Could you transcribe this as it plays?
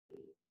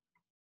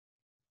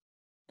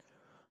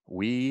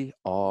We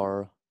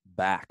are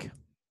back.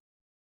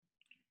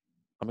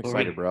 I'm Were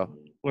excited, we bro.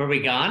 were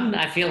we gone?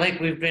 I feel like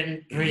we've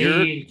been You're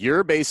pretty.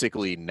 you're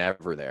basically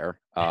never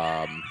there.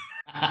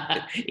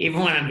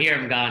 Even when I'm here,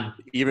 I'm gone.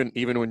 Even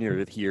when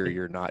you're here,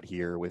 you're not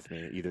here with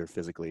me either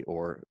physically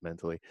or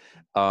mentally.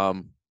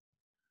 Um,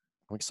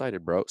 I'm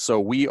excited, bro.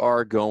 So we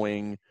are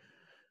going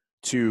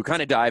to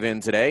kind of dive in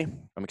today.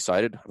 I'm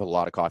excited. I have a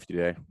lot of coffee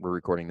today. We're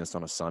recording this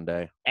on a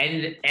Sunday,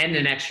 And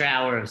an extra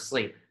hour of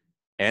sleep.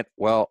 and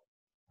well,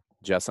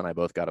 Jess and I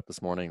both got up this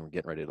morning. We're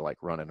getting ready to like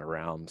running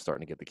around,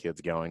 starting to get the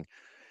kids going.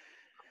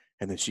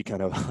 And then she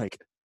kind of like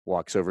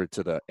walks over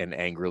to and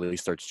angrily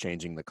starts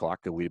changing the clock,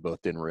 that we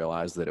both didn't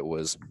realize that it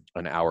was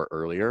an hour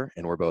earlier.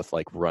 And we're both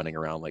like running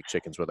around like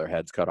chickens with our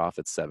heads cut off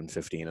at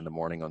 7:15 in the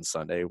morning on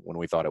Sunday when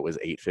we thought it was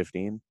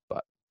 8:15.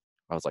 But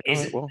I was like, all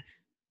Is right, well,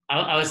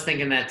 I was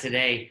thinking that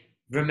today.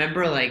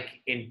 Remember, like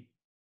in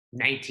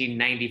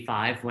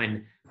 1995,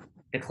 when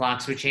the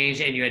clocks would change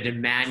and you had to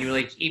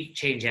manually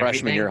change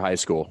freshman year everything. of high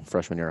school,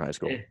 freshman year of high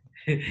school.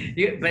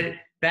 But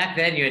back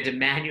then, you had to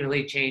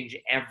manually change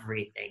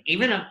everything.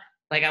 Even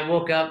like I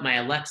woke up, my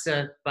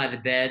Alexa by the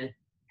bed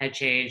had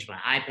changed, my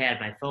iPad,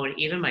 my phone,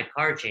 even my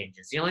car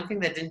changes. The only thing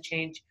that didn't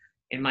change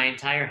in my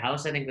entire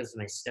house, I think, was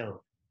my stove.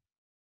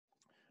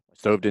 My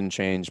stove didn't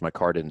change. My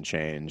car didn't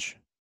change.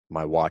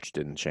 My watch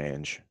didn't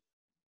change.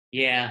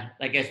 Yeah,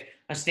 like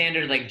a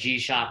standard like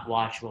G-Shock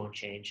watch won't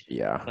change.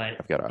 Yeah, But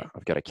I've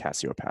got a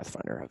Casio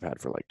Pathfinder I've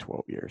had for like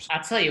 12 years.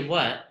 I'll tell you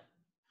what,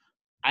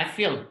 I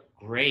feel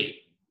great.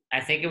 I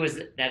think it was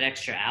that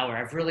extra hour.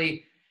 I've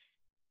really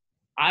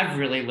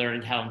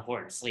learned how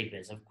important sleep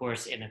is. Of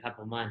course, in a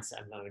couple months,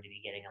 I'm going to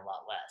be getting a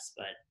lot less,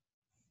 but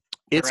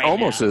for It's right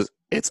almost now, as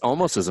it's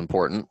almost as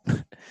important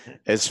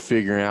as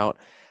figuring out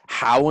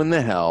how in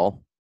the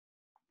hell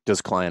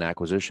does client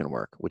acquisition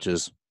work, which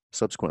is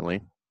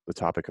subsequently the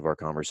topic of our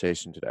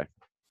conversation today.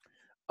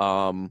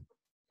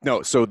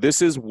 No, so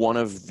this is one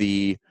of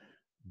the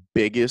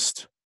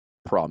biggest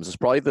problems. It's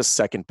probably the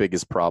second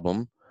biggest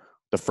problem.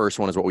 The first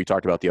one is what we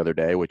talked about the other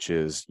day, which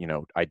is,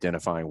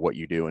 identifying what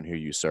you do and who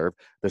you serve.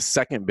 The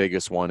second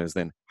biggest one is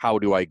then how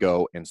do I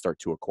go and start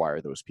to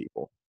acquire those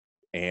people?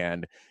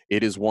 And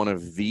it is one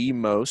of the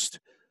most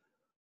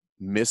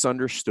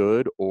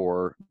misunderstood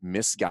or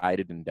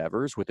misguided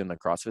endeavors within the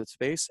CrossFit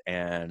space.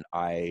 And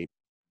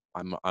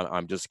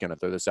I'm just going to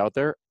throw this out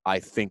there. I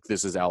think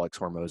this is Alex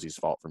Hormozy's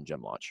fault from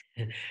Gym Launch.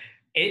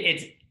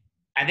 it's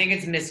I think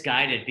it's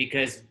misguided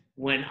because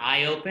when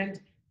I opened,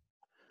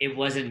 it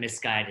wasn't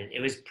misguided.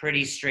 It was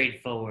pretty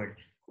straightforward.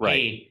 Right.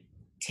 Hey,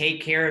 take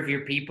care of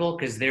your people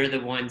because they're the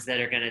ones that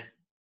are going to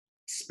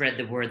spread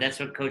the word. That's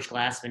what Coach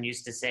Glassman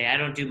used to say. I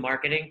don't do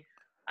marketing.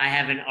 I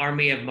have an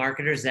army of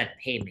marketers that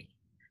pay me.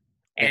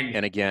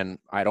 And again,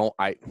 I'm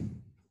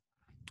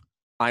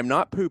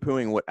not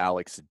poo-pooing what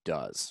Alex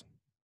does.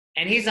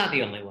 And he's not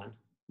the only one.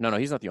 No,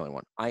 he's not the only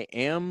one.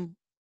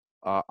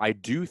 I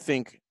do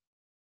think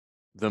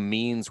the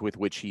means with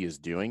which he is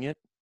doing it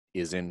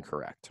is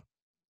incorrect.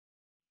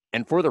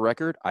 And for the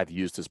record, I've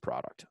used his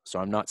product, so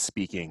I'm not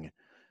speaking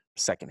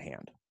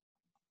secondhand.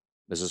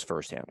 This is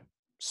firsthand.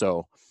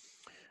 So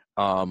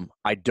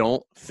I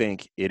don't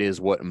think it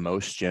is what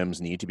most gyms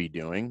need to be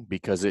doing,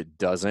 because it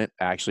doesn't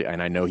actually,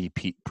 and I know he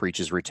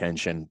preaches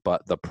retention,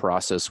 but the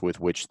process with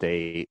which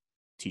they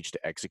teach to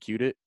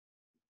execute it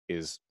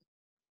is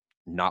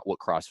not what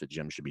CrossFit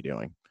gyms should be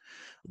doing.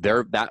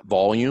 That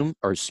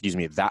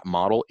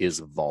model is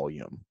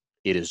volume.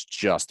 It is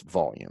just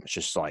volume. It's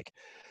just like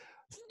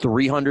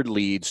 300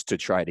 leads to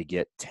try to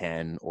get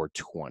 10 or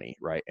 20,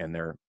 right? And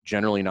they're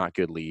generally not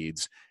good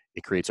leads.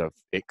 It creates a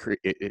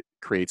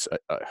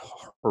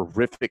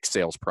horrific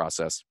sales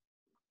process.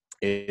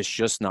 It's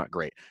just not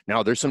great.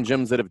 Now, there's some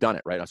gyms that have done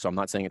it, right? So I'm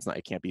not saying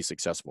it can't be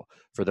successful.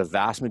 For the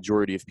vast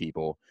majority of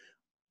people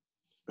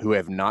who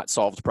have not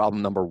solved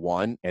problem number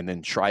one and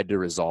then try to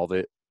resolve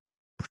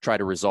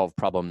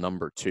problem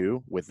number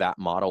two with that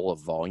model of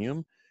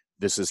volume,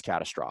 this is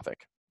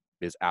catastrophic.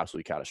 It is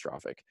absolutely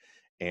catastrophic.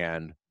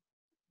 And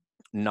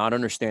not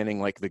understanding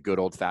like the good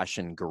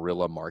old-fashioned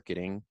guerrilla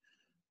marketing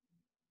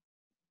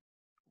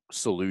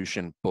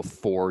solution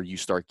before you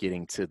start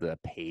getting to the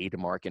paid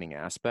marketing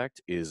aspect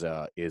is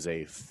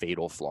a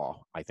fatal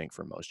flaw, I think,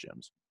 for most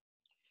gyms.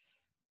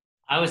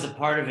 I was a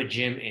part of a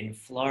gym in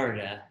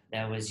Florida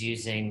that was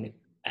using,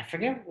 I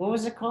forget, what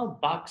was it called?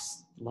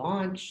 Box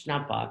Launch?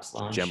 Not Box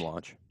Launch. Gym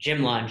Launch.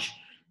 Gym Launch.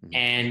 Mhm.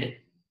 And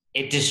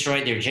it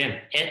destroyed their gym.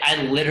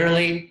 I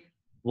literally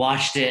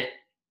watched it.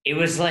 It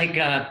was like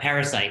a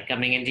parasite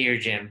coming into your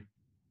gym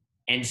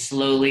and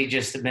slowly,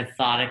 just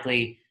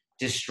methodically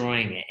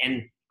destroying it.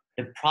 And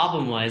the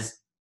problem was,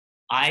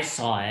 I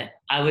saw it.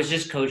 I was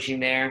just coaching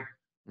there,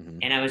 Mhm.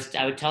 and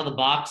I would tell the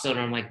box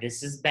owner, I'm like,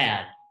 this is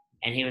bad.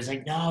 And he was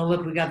like, no,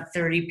 look, we got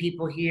 30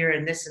 people here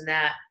and this and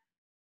that.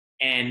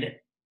 And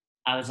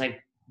I was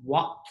like,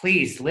 what?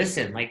 Please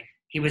listen. Like,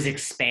 he was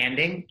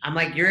expanding. I'm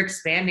like, you're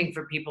expanding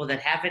for people that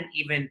haven't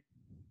even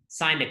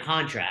signed a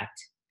contract.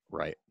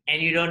 Right.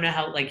 And you don't know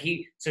how, like,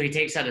 so he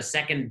takes out a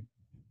second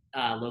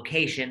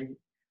location.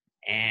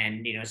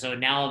 And, so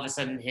now all of a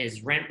sudden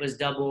his rent was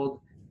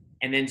doubled.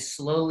 And then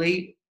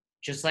slowly,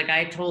 just like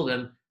I told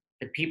him,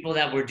 the people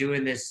that were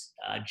doing this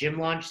gym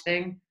launch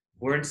thing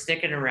weren't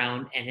sticking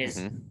around, and his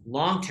Mm-hmm.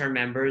 long-term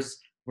members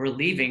were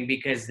leaving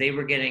because they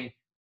were getting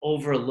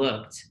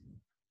overlooked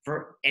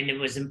and it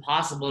was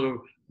impossible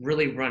to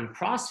really run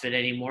CrossFit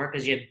anymore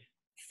because you had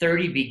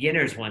 30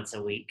 beginners once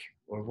a week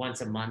or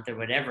once a month or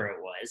whatever it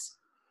was.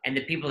 And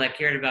the people that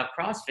cared about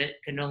CrossFit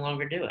could no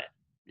longer do it.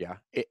 Yeah.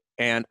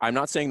 And I'm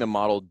not saying the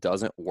model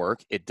doesn't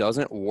work. It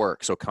doesn't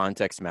work. So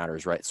context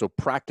matters, right? So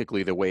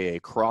practically the way a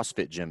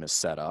CrossFit gym is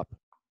set up,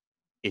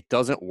 it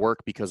doesn't work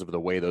because of the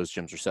way those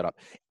gyms are set up.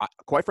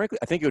 Quite frankly,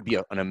 I think it would be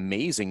an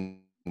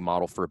amazing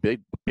model for a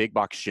big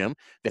box gym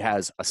that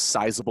has a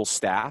sizable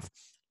staff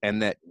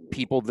and that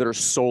people that are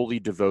solely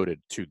devoted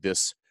to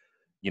this,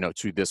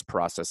 to this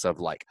process of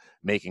like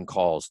making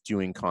calls,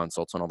 doing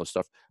consults and all this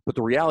stuff. But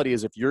the reality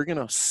is if you're going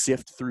to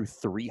sift through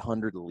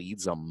 300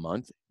 leads a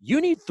month,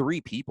 you need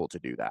 3 people to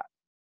do that.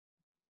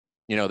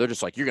 They're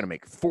just like, you're going to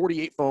make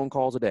 48 phone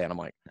calls a day. And I'm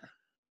like,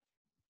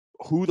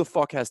 who the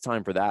fuck has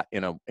time for that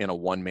in a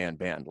one-man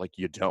band? Like,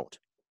 you don't.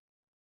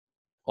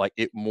 Like,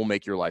 it will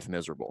make your life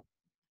miserable.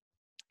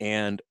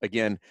 And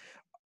again,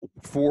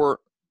 for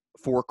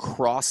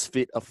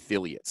CrossFit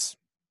affiliates,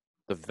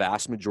 the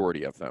vast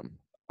majority of them,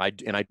 I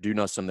do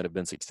know some that have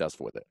been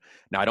successful with it.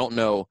 Now, I don't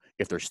know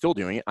if they're still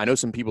doing it. I know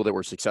some people that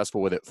were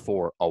successful with it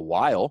for a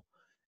while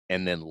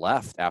and then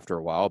left after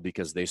a while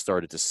because they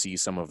started to see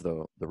some of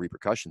the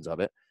repercussions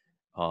of it.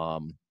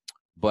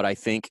 But I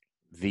think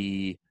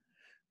the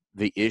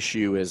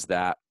issue is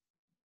that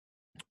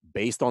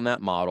based on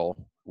that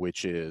model,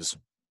 which is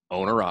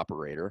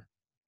owner-operator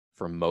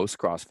for most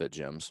CrossFit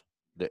gyms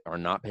that are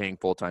not paying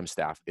full-time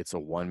staff, it's a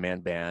one-man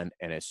band,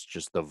 and it's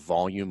just the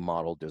volume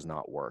model does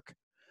not work.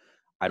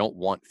 I don't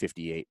want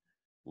 58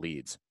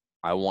 leads.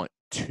 I want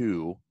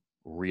 2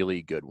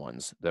 really good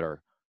ones that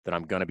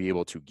I'm going to be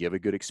able to give a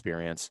good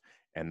experience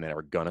and that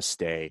are going to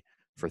stay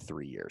for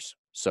 3 years.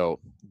 So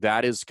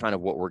that is kind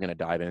of what we're going to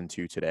dive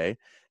into today.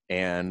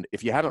 And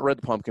if you haven't read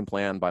The Pumpkin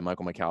Plan by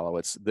Michael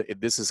Michalowicz,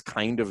 this is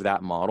kind of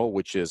that model,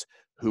 which is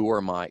who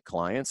are my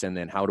clients and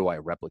then how do I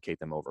replicate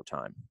them over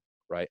time,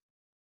 right?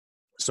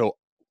 So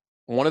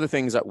one of the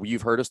things that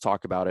you've heard us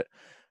talk about it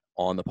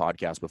on the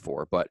podcast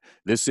before, but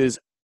this is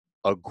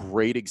a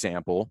great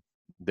example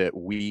that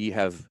we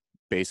have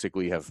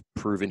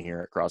proven here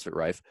at CrossFit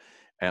Rife.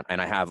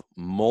 And I have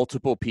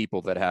multiple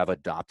people that have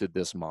adopted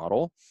this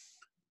model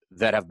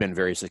that have been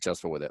very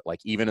successful with it. Like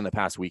even in the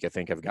past week, I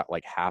think I've got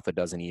like half a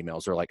dozen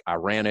emails. They're like, I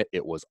ran it.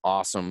 It was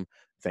awesome.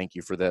 Thank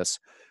you for this.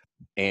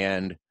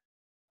 And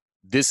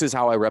this is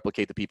how I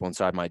replicate the people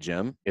inside my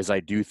gym is I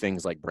do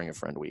things like Bring a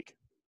Friend Week,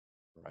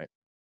 right?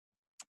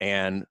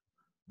 And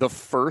the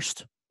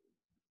first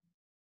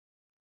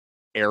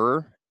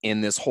error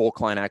in this whole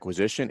client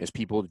acquisition is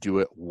people do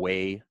it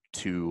way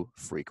too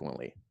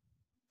frequently.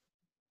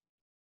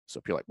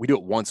 So people are like, we do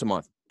it once a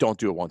month. Don't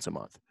do it once a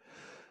month.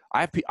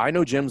 I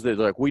know gyms that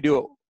are like, we do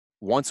it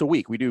once a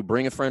week. We do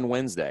Bring a Friend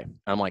Wednesday.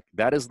 I'm like,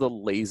 that is the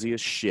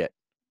laziest shit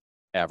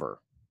ever.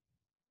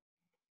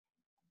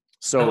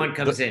 So no one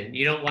comes in.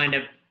 You don't wind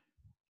up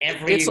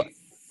every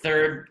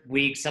third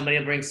week. Somebody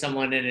will bring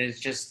someone in. And it's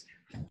just.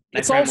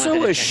 It's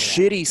also a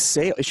shitty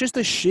sale. It's just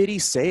a shitty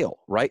sale,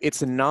 right?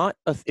 It's not.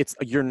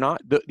 You're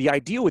not. The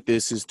idea with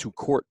this is to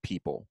court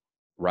people,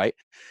 right?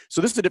 So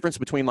this is the difference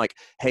between like,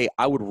 hey,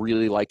 I would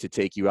really like to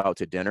take you out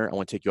to dinner. I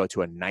want to take you out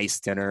to a nice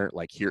dinner.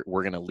 Like here,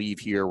 we're gonna leave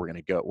here. We're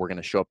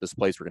gonna show up this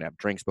place. We're gonna have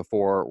drinks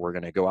before. We're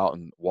gonna go out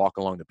and walk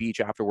along the beach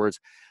afterwards.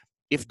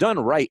 If done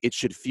right, it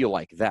should feel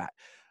like that.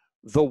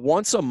 The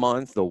once a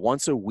month, the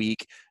once a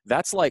week,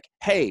 that's like,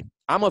 hey,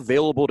 I'm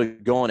available to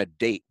go on a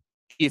date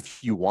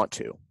if you want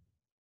to.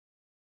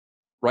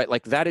 Right?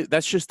 Like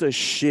that's just a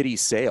shitty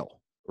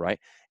sale, right?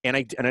 And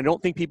I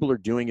don't think people are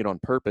doing it on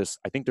purpose.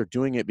 I think they're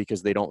doing it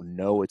because they don't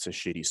know it's a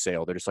shitty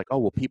sale. They're just like, oh,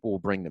 well, people will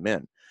bring them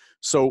in.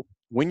 So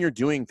when you're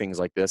doing things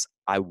like this,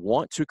 I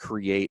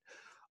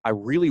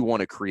really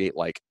want to create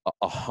like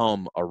a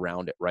hum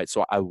around it, right?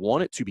 So I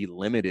want it to be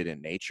limited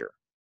in nature,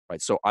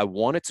 right? So I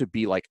want it to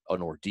be like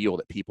an ordeal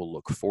that people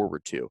look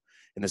forward to.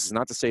 And this is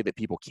not to say that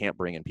people can't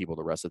bring in people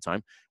the rest of the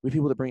time. We have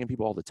people that bring in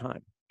people all the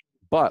time.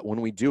 But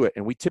when we do it,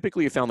 and we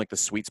typically have found like the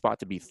sweet spot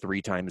to be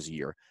 3 times a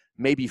year,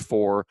 maybe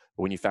 4,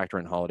 but when you factor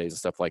in holidays and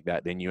stuff like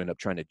that, then you end up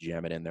trying to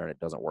jam it in there and it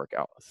doesn't work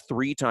out.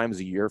 3 times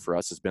a year for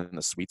us has been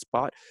the sweet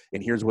spot.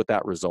 And here's what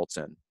that results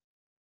in.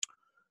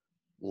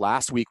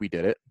 Last week we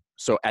did it.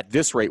 So at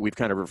this rate, we've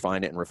kind of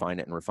refined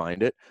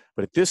it.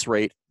 But at this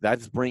rate,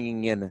 that's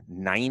bringing in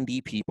 90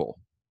 people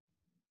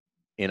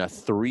in a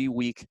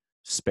 3-week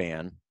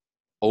span,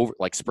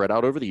 spread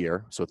out over the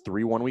year. So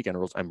 3 one-week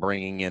intervals. I'm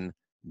bringing in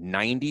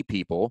 90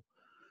 people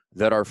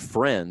that are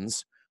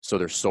friends, so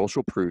there's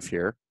social proof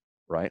here,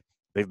 right?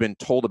 They've been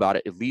told about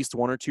it at least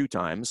 1 or 2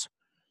 times.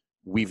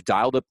 We've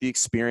dialed up the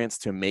experience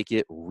to make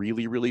it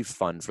really, really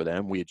fun for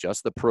them. We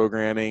adjust the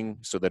programming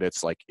so that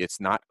it's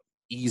not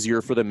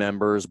easier for the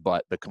members,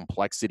 but the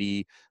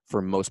complexity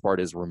for most part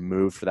is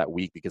removed for that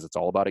week because it's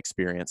all about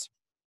experience.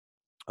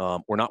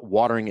 We're not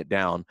watering it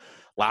down.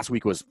 Last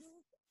week was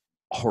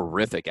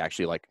horrific,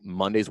 actually. Like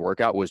Monday's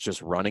workout was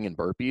just running and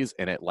burpees,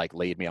 and it like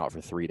laid me out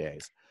for 3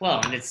 days.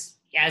 Well, and it's,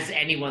 as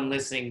anyone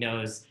listening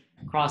knows,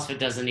 CrossFit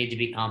doesn't need to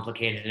be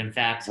complicated. In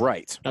fact,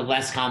 Right. the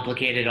less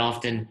complicated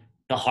often,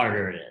 the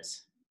harder it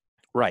is.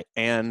 Right.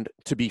 And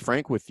to be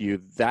frank with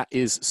you, that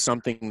is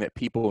something that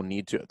people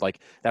need to, like,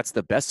 that's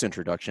the best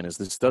introduction, is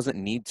this doesn't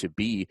need to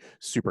be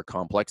super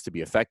complex to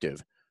be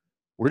effective.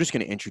 We're just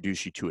going to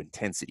introduce you to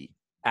intensity,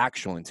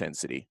 actual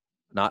intensity,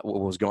 not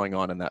what was going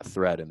on in that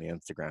thread in the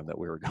Instagram that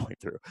we were going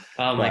through.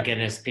 Oh my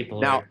goodness, people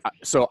Now, are.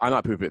 so I'm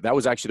not pooping. That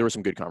was actually, there were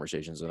some good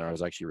conversations in there. I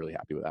was actually really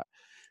happy with that.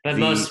 But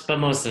most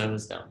of it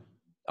was dumb.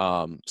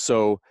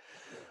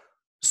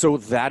 So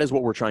that is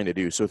what we're trying to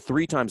do. So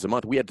 3 times a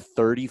month, we had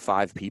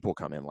 35 people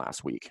come in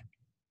last week.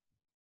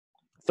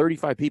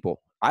 35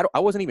 people. I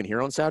wasn't even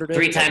here on Saturday.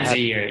 3 times a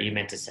year, you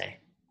meant to say.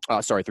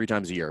 Sorry, 3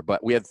 times a year.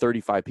 But we had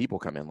 35 people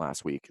come in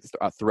last week,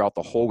 throughout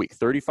the whole week.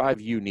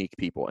 35 unique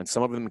people. And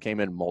some of them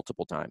came in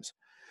multiple times.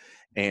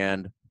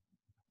 And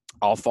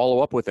I'll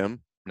follow up with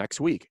them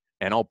next week.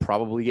 And I'll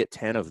probably get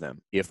 10 of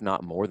them, if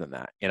not more than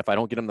that. And if I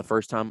don't get them the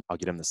first time, I'll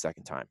get them the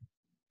second time.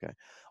 Okay.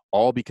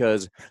 All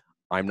because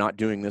I'm not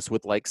doing this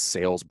with like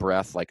sales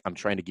breath. Like, I'm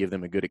trying to give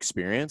them a good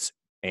experience,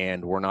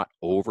 and we're not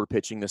over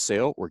pitching the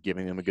sale. We're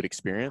giving them a good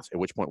experience, at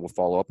which point we'll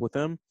follow up with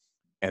them,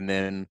 and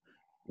then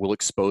we'll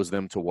expose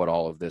them to what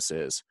all of this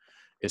is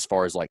as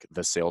far as like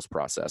the sales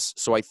process.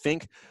 So I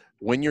think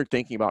when you're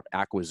thinking about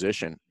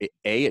acquisition,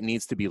 it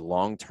needs to be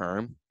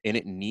long-term, and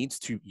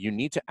you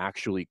need to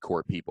actually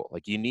court people.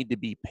 Like, you need to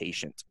be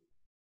patient.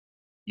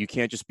 You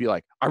can't just be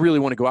like, I really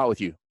want to go out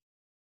with you.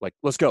 Like,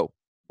 let's go.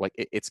 Like,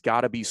 it's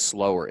got to be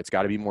slower. It's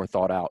got to be more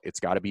thought out.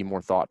 It's got to be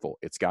more thoughtful.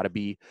 It's got to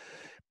be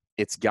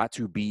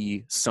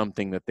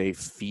something that they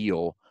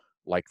feel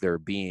like they're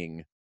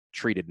being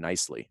treated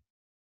nicely.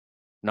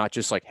 Not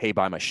just like, hey,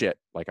 buy my shit.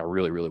 Like, I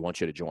really, really want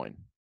you to join,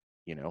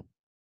 you know?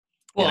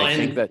 Well, and I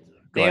think that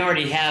they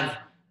already have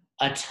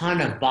a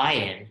ton of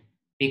buy-in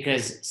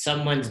because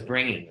someone's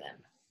bringing them.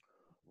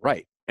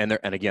 Right. And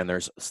again,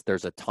 there's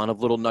a ton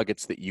of little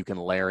nuggets that you can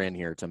layer in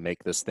here to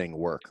make this thing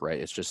work, right?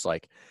 It's just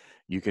like,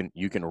 you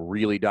can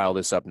really dial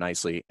this up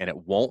nicely, and it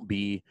won't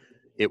be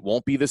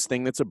this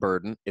thing that's a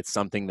burden. It's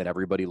something that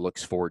everybody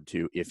looks forward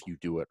to if you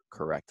do it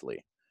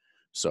correctly.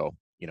 So,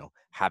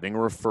 having a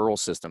referral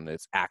system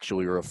that's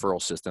actually a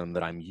referral system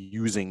that I'm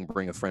using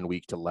Bring a Friend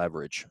Week to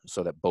leverage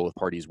so that both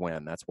parties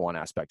win. That's one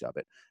aspect of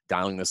it.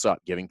 Dialing this up,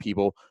 giving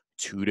people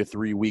 2 to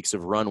 3 weeks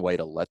of runway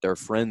to let their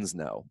friends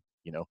know.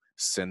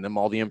 Send them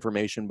all the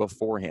information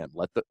beforehand.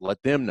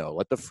 Let them know.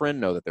 Let the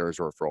friend know that there is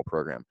a referral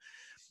program.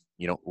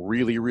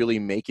 Really, really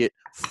make it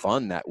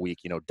fun that week.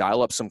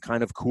 Dial up some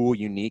kind of cool,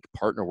 unique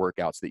partner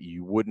workouts that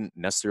you wouldn't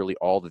necessarily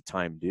all the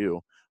time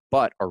do,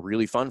 but are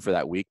really fun for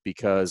that week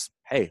because,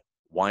 hey,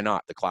 why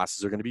not? The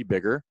classes are going to be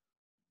bigger,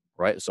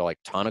 right? So like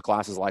ton of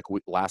classes like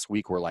last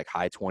week were like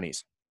high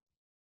 20s,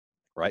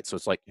 right? So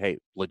it's like, hey,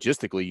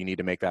 logistically, you need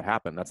to make that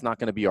happen. That's not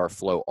going to be our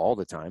flow all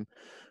the time,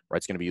 right?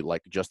 It's going to be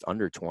like just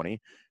under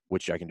 20,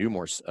 which I can do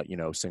more,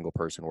 single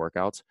person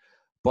workouts.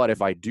 But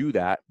if I do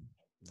that,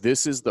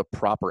 this is the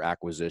proper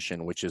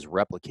acquisition, which is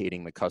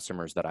replicating the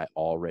customers that I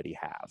already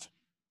have.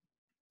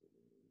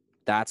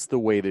 That's the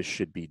way this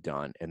should be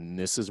done. And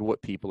this is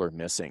what people are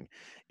missing.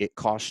 It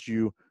costs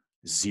you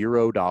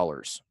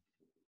 $0.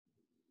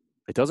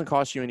 It doesn't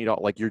cost you any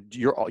dollars. Like,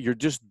 you're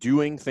just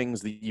doing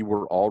things that you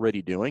were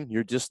already doing.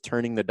 You're just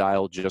turning the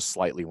dial just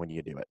slightly when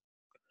you do it.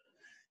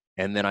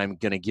 And then I'm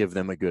going to give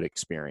them a good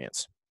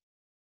experience.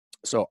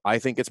 So I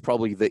think it's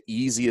probably the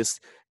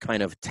easiest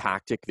kind of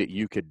tactic that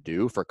you could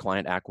do for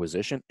client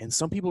acquisition. And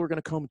some people are going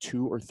to come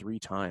 2 or 3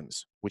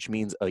 times, which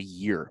means a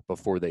year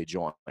before they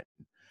join.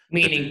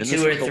 Meaning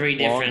 2 or 3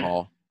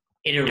 different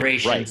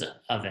iterations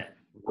of it.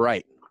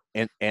 Right.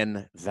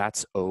 And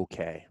that's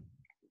okay.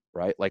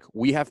 Right. Like,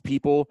 we have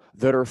people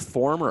that are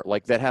former,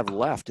 like that have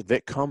left,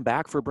 that come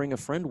back for Bring a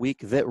Friend Week,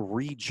 that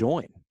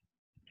rejoin.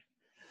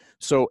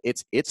 So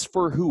it's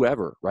for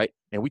whoever, right?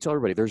 And we tell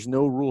everybody there's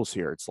no rules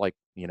here. It's like,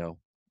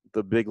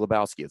 the Big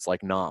Lebowski. It's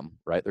like Nam,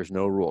 right? There's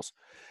no rules.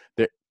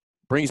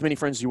 Bring as many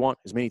friends as you want,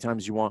 as many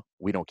times as you want.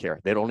 We don't care.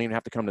 They don't even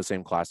have to come to the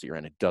same class that you're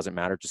in. It doesn't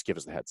matter. Just give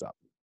us the heads up.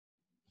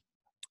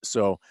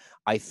 So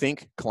I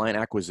think client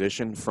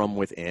acquisition from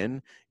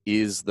within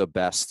is the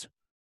best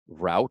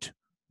route.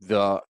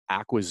 The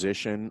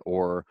acquisition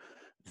or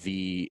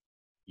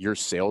your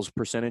sales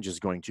percentage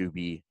is going to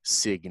be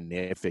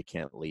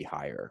significantly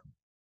higher,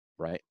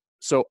 right?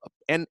 So,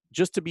 and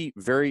just to be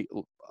very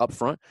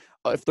upfront,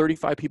 if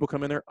 35 people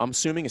come in there, I'm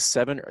assuming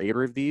 7 or 8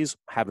 of these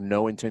have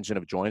no intention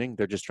of joining.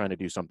 They're just trying to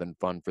do something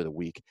fun for the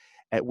week,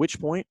 at which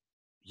point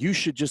you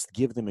should just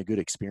give them a good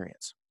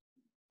experience,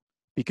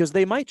 because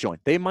they might join.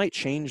 They might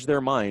change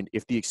their mind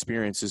if the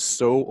experience is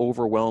so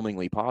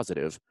overwhelmingly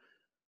positive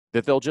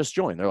that they'll just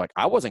join. They're like,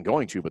 I wasn't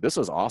going to, but this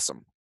is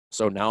awesome,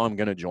 so now I'm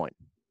going to join.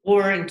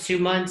 Or in 2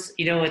 months,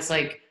 it's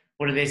like,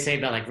 what do they say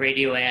about like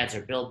radio ads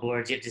or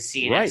billboards? You have to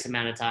see it X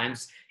amount of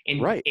times.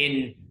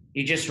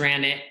 You just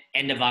ran it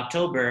end of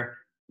October,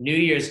 New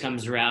Year's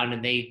comes around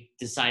and they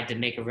decide to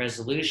make a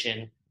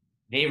resolution.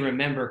 they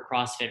remember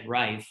CrossFit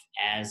Rife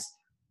as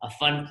a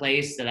fun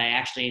place that I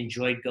actually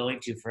enjoyed going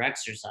to for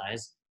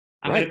exercise,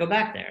 I'm going Right. to go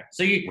back there.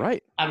 So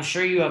Right. I'm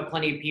sure you have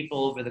plenty of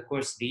people over the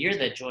course of the year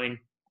that join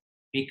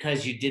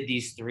because you did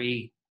these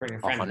 3 bring a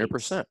friend weeks.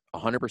 100%.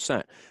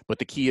 100%. But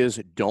the key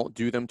is don't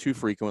do them too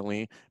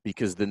frequently,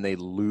 because then they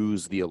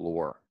lose the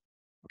allure.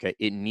 Okay.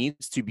 It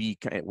needs to be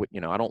kind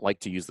of, I don't like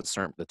to use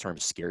the term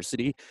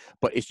scarcity,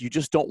 but if you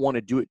just don't want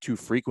to do it too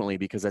frequently,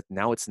 because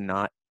now it's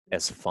not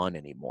as fun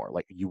anymore.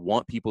 Like, you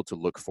want people to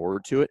look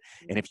forward to it.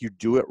 And if you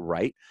do it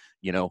right,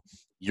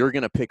 you're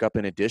going to pick up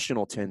an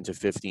additional 10 to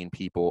 15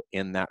 people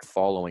in that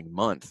following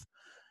month.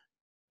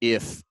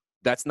 If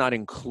that's not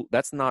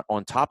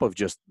on top of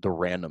just the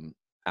random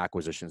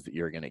acquisitions that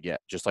you're going to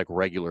get, just like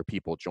regular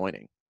people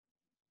joining,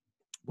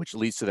 which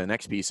leads to the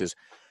next piece is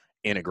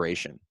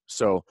integration.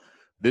 So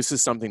this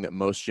is something that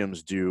most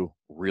gyms do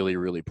really,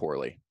 really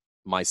poorly,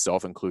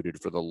 myself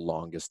included, for the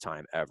longest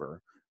time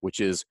ever, which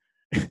is,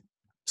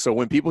 so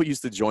when people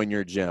used to join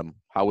your gym,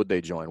 how would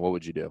they join? What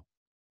would you do?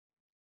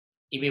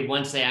 You mean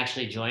once they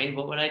actually joined,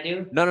 what would I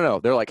do? No.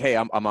 They're like, hey,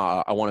 I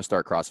want to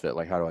start CrossFit.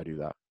 Like, how do I do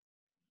that?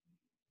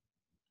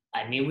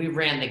 I mean, we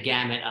ran the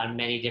gamut on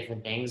many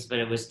different things, but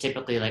it was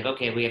typically like,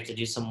 okay, we have to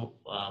do some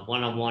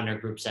one-on-one or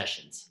group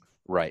sessions.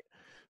 Right.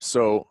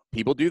 So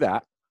people do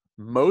that.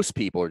 Most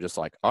people are just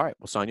like, all right,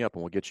 we'll sign you up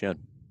and we'll get you in.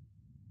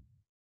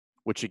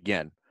 Which,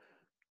 again,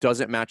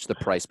 doesn't match the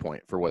price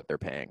point for what they're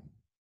paying.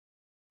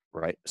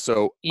 Right.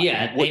 So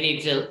yeah, for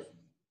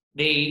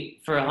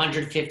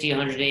 150,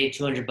 180,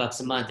 $200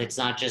 a month. It's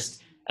not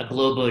just a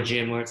Globo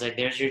gym where it's like,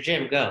 there's your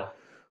gym, go.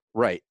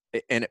 Right.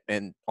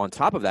 And on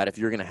top of that, if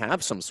you're going to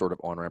have some sort of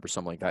on-ramp or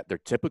something like that, they're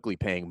typically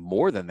paying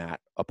more than that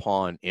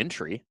upon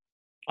entry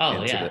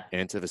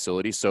into the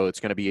facility. So it's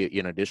going to be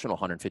an additional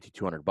 150,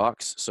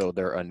 $200. So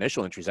their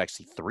initial entry is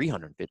actually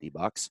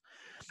 $350.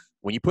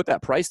 When you put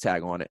that price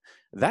tag on it,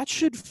 that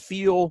should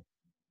feel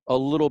a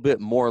little bit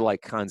more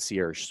like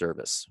concierge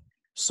service.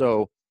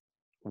 So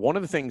one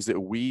of the things that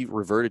we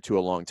reverted to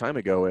a long time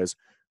ago is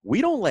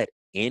we don't let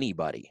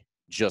anybody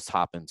just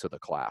hop into the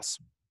class.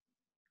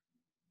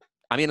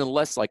 I mean,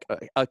 unless like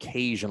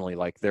occasionally,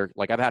 like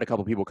I've had a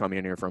couple people come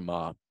in here from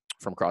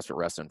CrossFit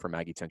Wrestling, from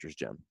Maggie Tincher's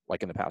gym,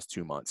 like in the past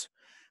 2 months.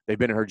 They've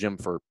been in her gym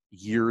for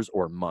years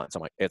or months.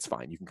 I'm like, it's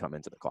fine. You can come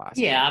into the class.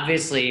 Yeah,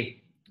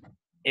 obviously,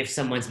 if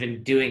someone's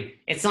been doing,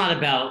 it's not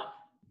about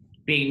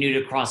being new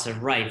to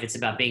CrossFit Rife. It's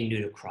about being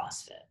new to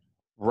CrossFit.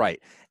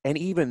 Right. And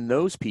even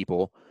those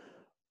people,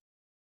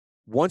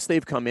 once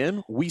they've come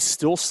in, we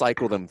still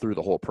cycle them through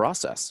the whole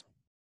process,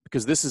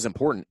 because this is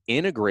important.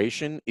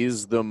 Integration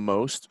is the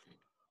most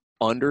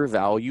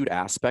undervalued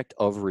aspect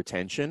of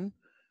retention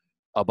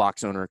a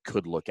box owner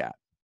could look at,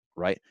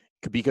 right?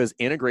 Because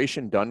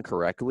integration done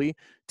correctly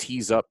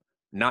tees up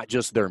not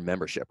just their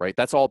membership, right?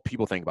 That's all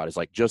people think about is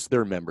like just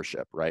their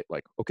membership, right?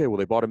 Like, okay, well,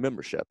 they bought a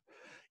membership.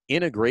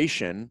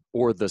 Integration,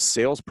 or the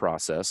sales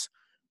process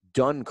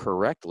done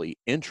correctly,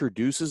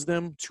 introduces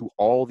them to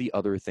all the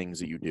other things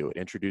that you do. It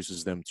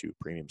introduces them to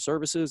premium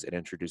services. It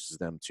introduces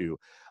them to,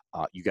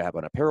 you have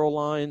an apparel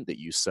line, that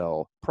you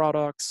sell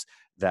products,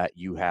 that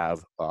you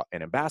have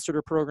an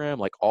ambassador program,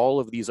 like all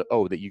of these.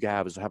 That you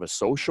have a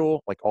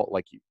social,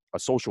 a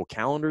social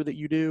calendar that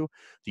you do.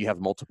 You have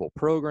multiple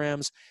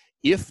programs.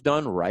 If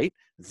done right,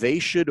 they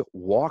should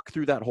walk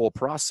through that whole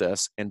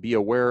process and be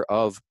aware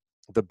of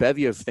the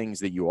bevy of things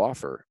that you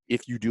offer,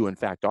 if you do in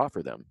fact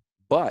offer them.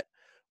 But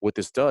what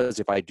this does,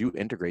 if I do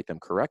integrate them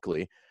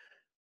correctly,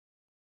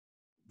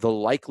 the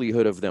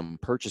likelihood of them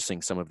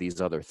purchasing some of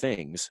these other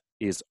things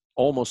is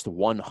almost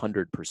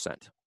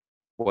 100%,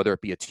 whether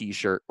it be a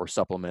t-shirt or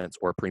supplements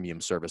or a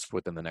premium service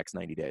within the next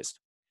 90 days.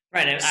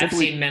 Right. I've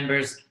seen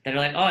members that are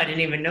like, oh, I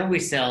didn't even know we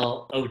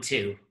sell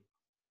O2.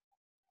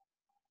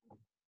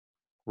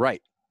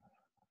 Right.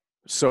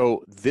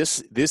 So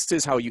this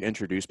is how you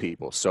introduce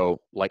people.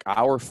 So like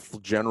our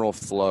general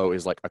flow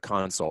is like a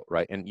consult,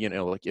 right? And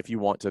like if you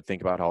want to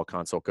think about how a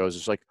consult goes,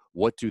 it's like,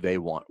 what do they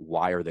want?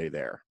 Why are they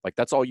there? Like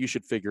that's all you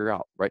should figure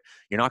out, right?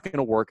 You're not going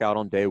to work out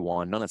on day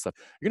one, none of that stuff.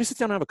 You're going to sit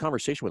down and have a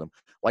conversation with them,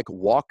 like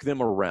walk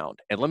them around.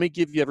 And let me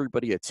give you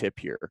everybody a tip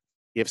here.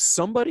 If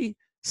somebody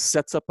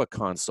sets up a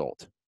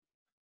consult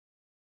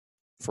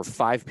for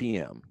 5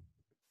 p.m.,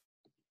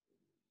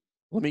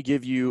 let me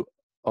give you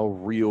a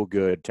real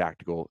good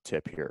tactical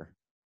tip here.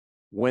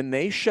 When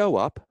they show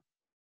up,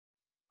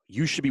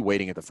 you should be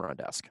waiting at the front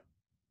desk.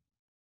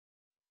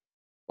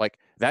 Like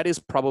that is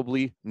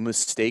probably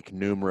mistake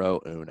numero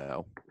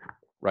uno,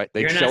 right?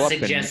 You're not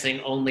suggesting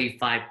only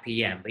 5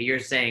 p.m., but you're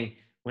saying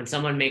when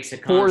someone makes a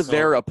consult, for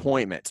their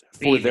appointment,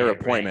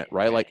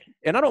 right? Like,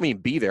 and I don't mean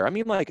be there. I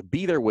mean like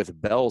be there with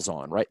bells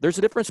on, right? There's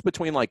a difference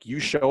between like you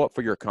show up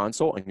for your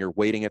consult and you're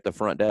waiting at the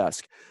front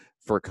desk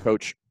for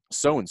Coach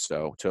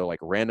so-and-so to like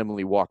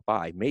randomly walk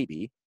by,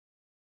 maybe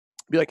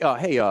be like, oh,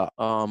 hey,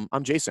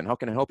 I'm Jason. How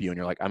can I help you? And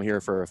you're like, I'm here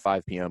for a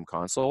 5 p.m.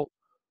 consult.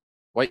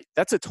 Like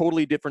that's a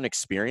totally different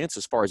experience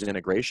as far as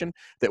integration,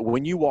 that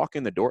when you walk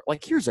in the door,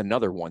 like here's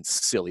another one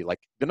silly, like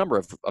the number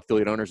of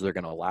affiliate owners, they're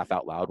going to laugh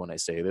out loud when I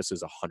say this,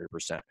 is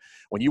 100%.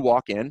 When you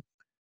walk in,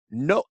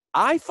 No,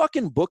 I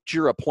fucking booked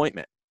your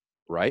appointment,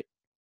 right?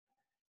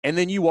 And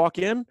then you walk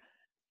in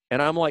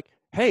and I'm like,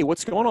 hey,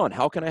 what's going on?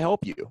 How can I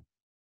help you?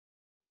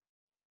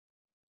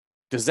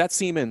 Does that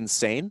seem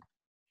insane?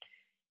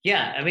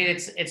 Yeah, I mean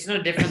it's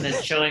no different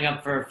than showing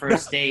up for a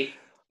first date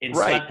in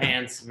Right.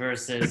 sweatpants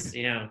versus,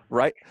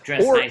 Right.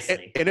 dressed Or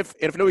nicely. and if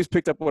nobody's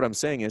picked up what I'm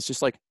saying, it's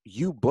just like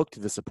you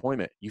booked this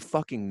appointment. You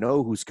fucking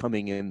know who's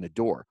coming in the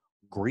door.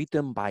 Greet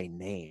them by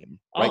name.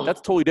 Right.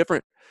 That's Oh, totally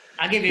different.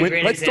 I'll give you a When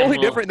great that's totally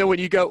example. different than when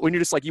you're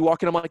just like you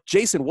walk in, I'm like,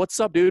 Jason, what's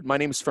up, dude? My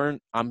name's Fern.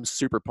 I'm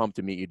super pumped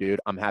to meet you, dude.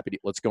 I'm happy to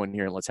let's go in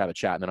here and let's have a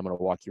chat. And then I'm gonna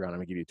walk you around. I'm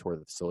gonna give you a tour of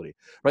the facility.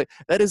 Right.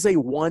 That is a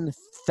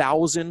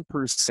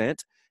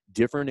 1,000%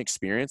 different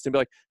experience and be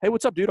like, hey,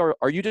 what's up, dude?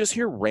 Are you just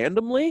here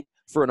randomly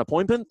for an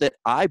appointment that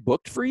I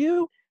booked for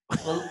you?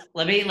 Well,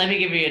 let me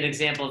give you an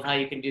example of how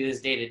you can do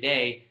this day to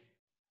day.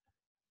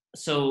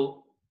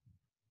 So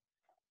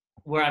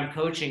where I'm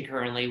coaching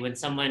currently, when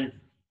someone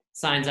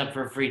signs up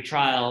for a free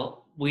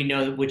trial, we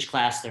know which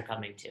class they're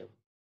coming to.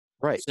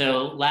 Right.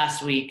 So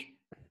last week,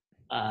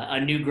 a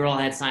new girl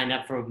had signed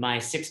up for my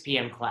 6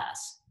 p.m.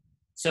 class.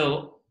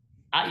 So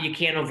you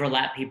can't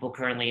overlap people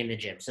currently in the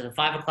gym. So the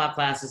 5 o'clock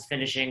class is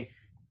finishing,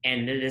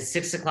 and the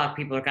 6 o'clock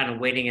people are kind of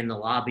waiting in the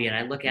lobby. And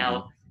I look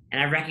out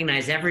and I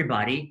recognize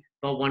everybody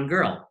but one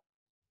girl.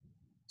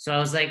 So I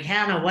was like,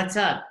 Hannah, what's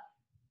up?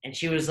 And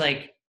she was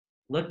like,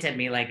 looked at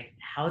me like,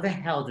 how the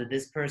hell did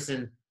this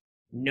person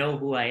know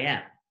who I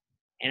am?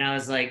 And I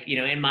was like,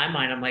 in my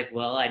mind, I'm like,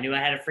 well, I knew I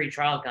had a free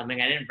trial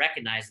coming. I didn't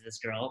recognize this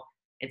girl.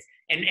 It's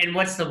and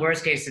what's the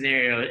worst case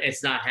scenario?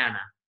 It's not Hannah,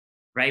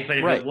 right? But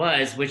if it Right.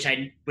 was, which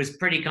I was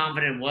pretty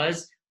confident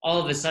was,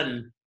 all of a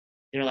sudden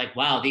they're like,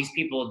 wow, these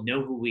people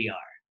know who we are.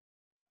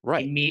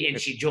 Right.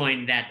 And she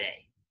joined that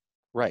day.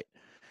 Right.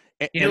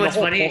 You know And the what's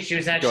whole funny? point. She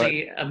was Go ahead.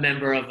 actually a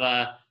member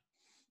of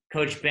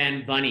Coach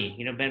Ben Bunny.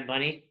 You know Ben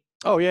Bunny?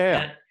 Oh yeah,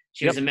 yeah.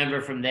 She Yep. was a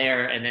member from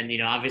there, and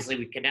then obviously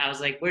we could. I was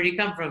like, "Where do you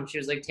come from?" She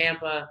was like,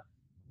 "Tampa,"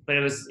 but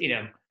it was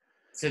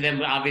So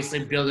then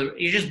obviously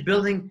you're just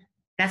building.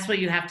 That's what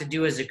you have to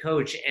do as a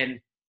coach. And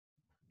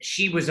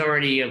she was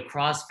already a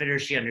CrossFitter.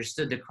 She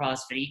understood the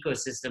CrossFit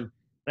ecosystem.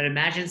 But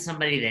imagine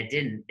somebody that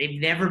didn't.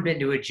 They've never been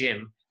to a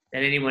gym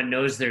that anyone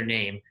knows their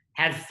name.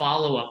 Had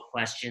follow up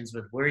questions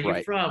with where are you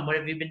Right. from? What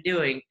have you been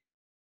doing?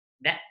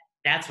 That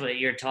that's what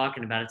you're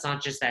talking about. It's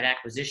not just that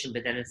acquisition,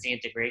 but then it's the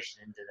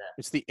integration into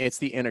the. It's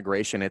the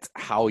integration. It's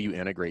how you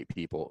integrate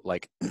people.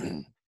 Like,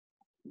 and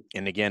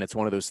again, it's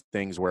one of those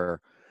things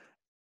where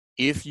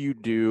if you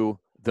do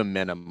the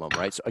minimum,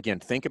 right? So again,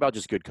 think about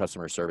just good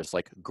customer service.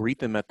 Like greet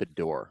them at the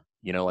door.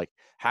 Like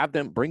have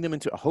them bring them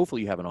into.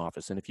 Hopefully, you have an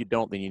office, and if you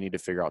don't, then you need to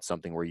figure out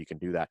something where you can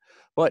do that.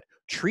 But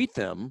treat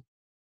them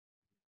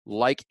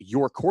like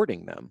you're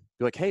courting them.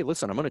 Be like, hey,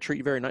 listen, I'm going to treat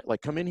you very nice.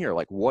 Like, come in here.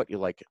 Like, what you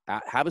like?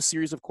 Have a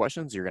series of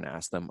questions you're going to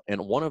ask them,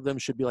 and one of them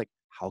should be like,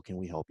 how can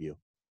we help you?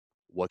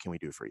 What can we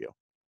do for you?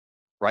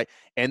 Right?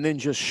 And then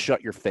just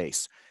shut your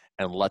face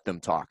and let them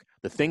talk.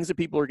 The things that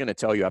people are going to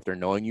tell you after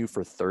knowing you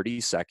for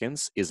 30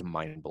 seconds is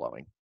mind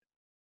blowing.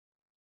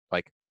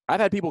 Like, I've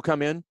had people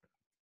come in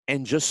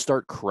and just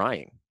start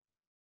crying.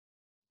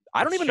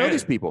 I don't It's even know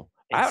these true. people.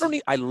 It's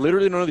I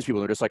literally don't know these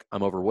people. They're just like,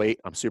 I'm overweight.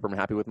 I'm super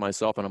happy with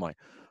myself. And I'm like,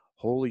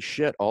 holy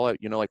shit.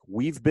 Like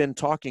we've been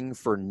talking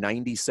for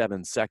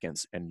 97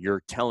 seconds and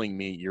you're telling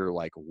me your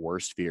like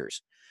worst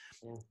fears.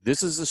 yeah.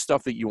 This is the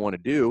stuff that you want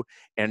to do.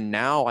 And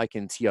now I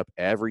can tee up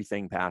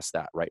everything past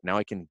that, right? Now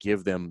I can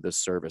give them the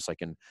service. I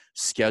can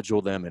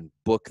schedule them and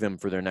book them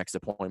for their next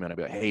appointment. I'll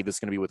be like, hey, this is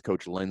going to be with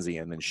Coach Lindsay.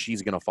 And then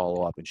she's going to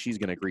follow up and she's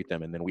going to greet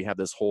them. And then we have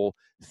this whole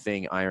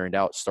thing ironed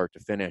out start to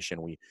finish.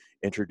 And we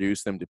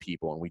introduce them to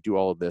people and we do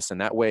all of this.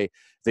 And that way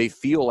they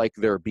feel like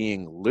they're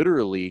being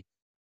literally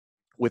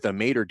with a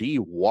maitre d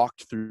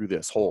walked through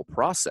this whole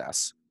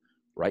process,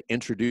 right?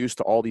 Introduced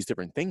to all these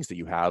different things that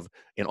you have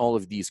and all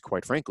of these,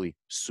 quite frankly,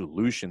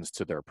 solutions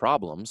to their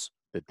problems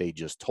that they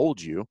just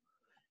told you.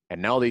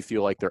 And now they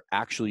feel like they're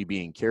actually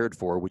being cared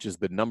for, which is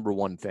the number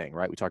one thing,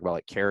 right? We talk about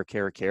like care,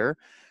 care, care.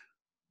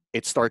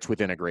 It starts with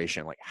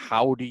integration. Like,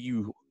 how do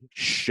you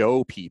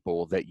show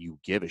people that you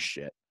give a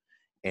shit?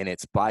 And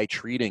it's by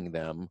treating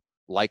them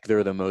like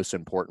they're the most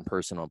important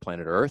person on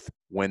planet Earth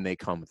when they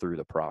come through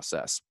the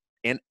process.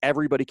 And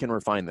everybody can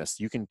refine this.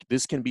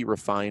 This can be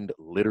refined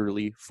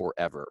literally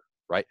forever,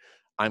 right?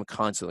 I'm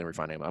constantly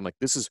refining them. I'm like,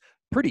 this is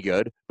pretty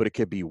good, but it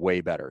could be way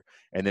better.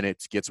 And then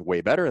it gets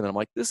way better. And then I'm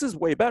like, this is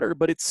way better,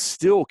 but it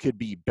still could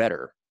be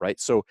better, right?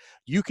 So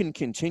you can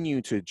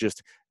continue to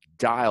just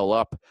dial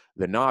up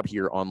the knob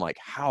here on like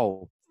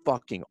how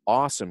fucking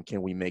awesome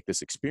can we make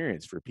this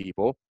experience for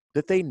people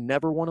that they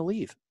never want to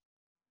leave.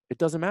 It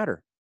doesn't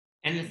matter.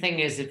 And the thing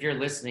is, if you're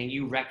listening,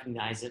 you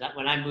recognize it.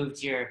 When I moved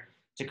here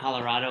to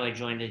Colorado, I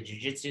joined a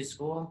jiu-jitsu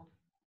school,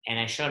 and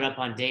I showed up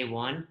on day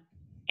one,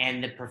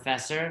 and the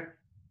professor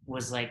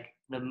was like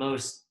the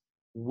most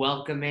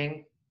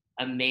welcoming,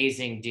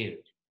 amazing dude.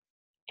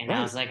 And I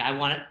Right. was like,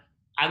 I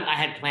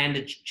had planned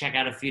to check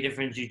out a few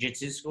different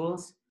jiu-jitsu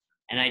schools,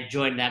 and I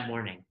joined that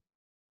morning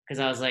because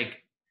I was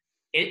like,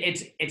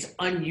 it's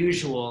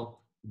unusual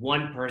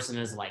one person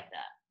is like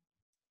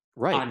that.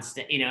 Right.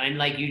 and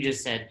like you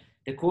just said,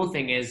 the cool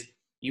thing is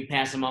you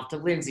pass them off to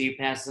Lindsay, you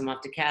pass them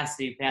off to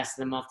Cassidy, you pass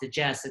them off to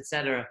Jess,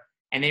 etc.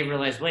 And they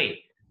realize, wait,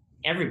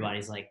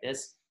 everybody's like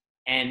this.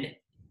 And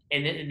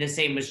the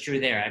same was true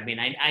there. I mean,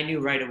 I knew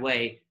right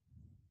away,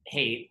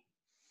 hey,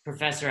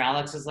 Professor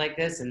Alex is like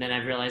this, and then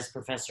I realized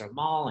Professor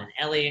Amal and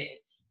Elliot,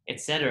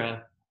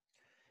 etc.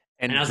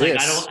 And And I was like,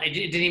 this, it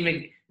didn't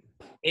even,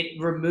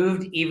 it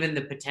removed even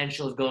the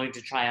potential of going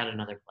to try out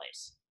another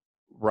place.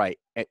 right.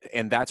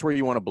 And that's where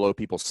you want to blow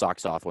people's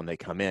socks off when they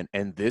come in.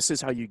 And this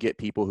is how you get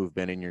people who've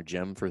been in your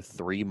gym for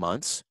 3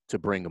 months to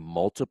bring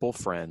multiple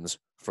friends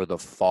for the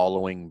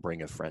following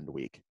Bring a Friend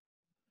week,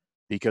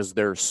 because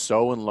they're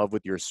so in love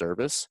with your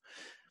service.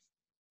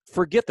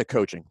 Forget the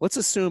coaching. Let's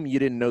assume you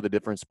didn't know the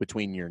difference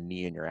between your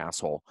knee and your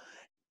asshole.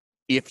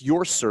 If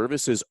your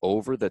service is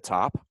over the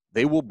top,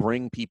 they will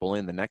bring people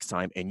in the next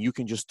time and you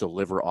can just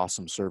deliver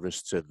awesome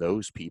service to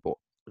those people.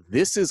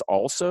 This is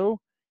also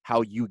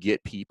how you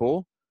get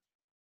people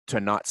to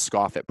not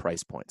scoff at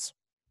price points,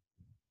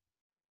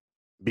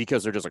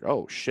 because they're just like,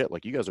 oh shit,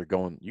 like you guys are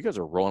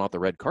rolling out the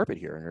red carpet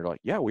here. And you're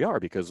like, yeah, we are,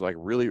 because like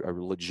really, I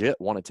legit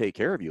want to take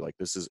care of you. Like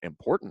this is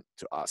important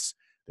to us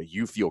that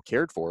you feel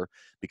cared for,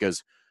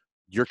 because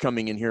you're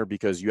coming in here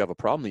because you have a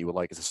problem that you would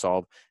like us to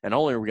solve. And not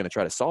only are we going to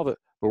try to solve it,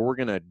 but we're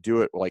going to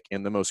do it like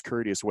in the most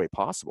courteous way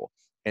possible.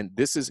 And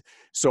this is,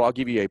 so I'll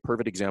give you a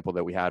perfect example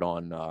that we had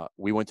on,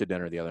 we went to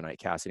dinner the other night,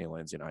 Cassidy and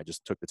Lindsay, and I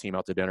just took the team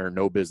out to dinner,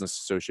 no business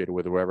associated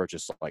with it, whatever,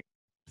 just like,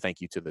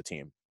 thank you to the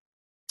team.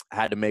 I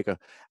had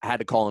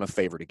to call in a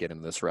favor to get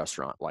into this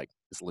restaurant. Like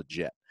it's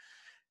legit.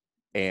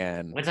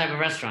 And What type of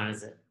restaurant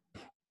is it?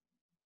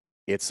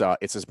 it's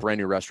this brand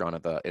new restaurant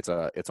it's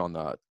on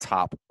the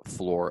top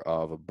floor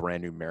of a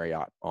brand new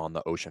Marriott on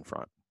the ocean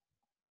front.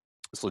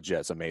 It's legit.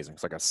 It's amazing.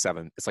 It's like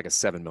a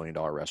 $7 million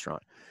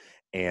restaurant.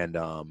 And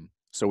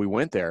so we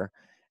went there,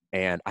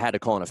 and I had to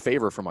call in a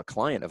favor from a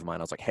client of mine.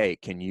 I was like, hey,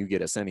 can you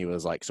get us in? He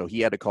was like, so he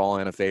had to call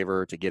in a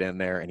favor to get in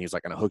there. And he was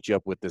like, I'm going to hook you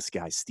up with this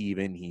guy,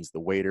 Steven. He's the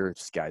waiter.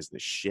 This guy's the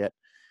shit.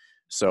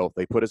 So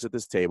they put us at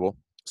this table.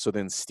 So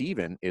then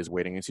Steven is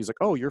waiting, and he's like,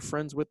 oh, you're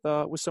friends with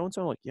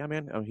so-and-so? I'm like, yeah,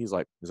 man. And he's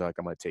like, I'm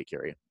going to take care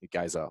of you. The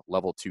guy's a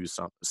level 2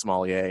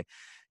 sommelier,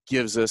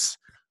 gives us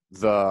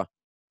the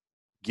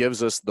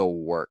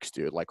works,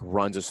 dude. Like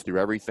runs us through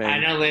everything. I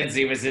know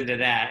Lindsay was into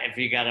that. If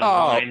you got a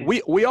wine.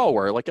 We all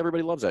were. Like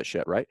everybody loves that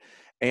shit, right?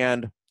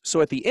 And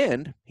so at the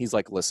end, he's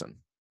like, listen,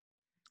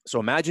 so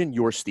imagine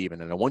you're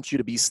Steven, and I want you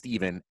to be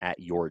Steven at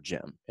your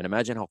gym. And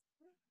imagine how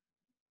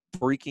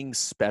freaking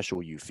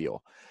special you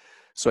feel.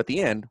 So at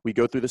the end, we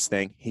go through this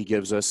thing.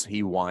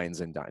 He wines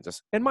and dines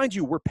us. And mind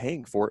you, we're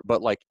paying for it,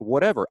 but like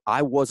whatever.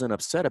 I wasn't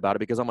upset about it,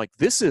 because I'm like,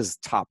 this is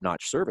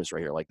top-notch service right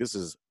here. Like this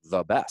is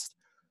the best.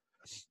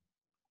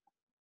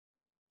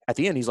 At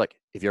the end, he's like,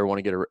 if you ever want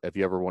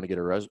to get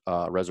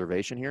a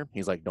reservation here,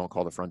 he's like, don't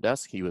call the front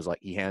desk. He was like,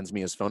 he hands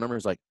me his phone number.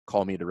 He's like,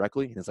 call me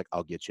directly. And he's like,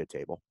 I'll get you a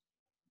table.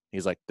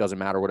 He's like, doesn't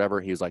matter, whatever.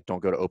 He's like,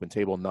 don't go to Open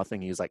Table,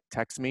 nothing. He's like,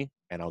 text me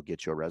and I'll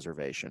get you a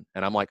reservation.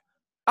 And I'm like,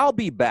 I'll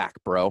be back,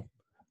 bro.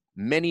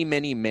 Many,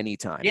 many, many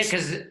times. Yeah,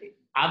 because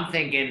I'm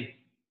thinking,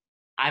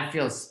 I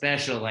feel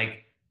special.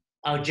 Like,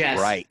 oh, Jess,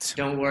 right.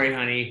 Don't worry,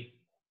 honey.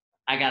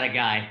 I got a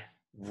guy.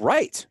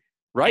 Right.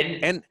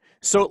 And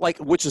so like,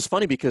 which is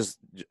funny because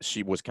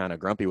she was kind of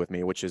grumpy with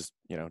me, which is,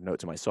 note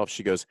to myself.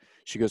 She goes,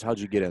 how'd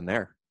you get in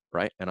there?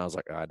 Right. And I was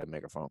like, I had to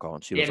make a phone call.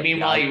 And she was like,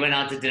 meanwhile, you went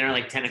out to dinner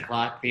like 10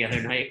 o'clock the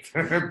other night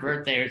for her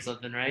birthday or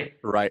something, right?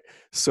 Right.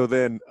 So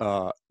then,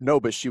 no,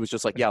 but she was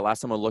just like, yeah,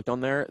 last time I looked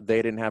on there,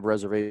 they didn't have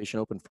reservation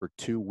open for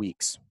 2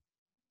 weeks.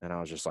 And I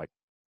was just like,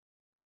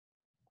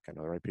 I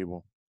know the right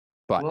people.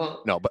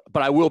 But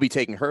but I will be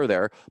taking her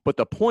there. But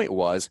the point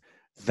was,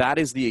 that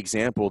is the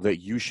example that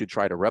you should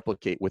try to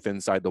replicate with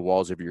inside the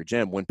walls of your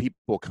gym. When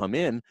people come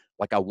in,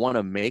 like I want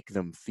to make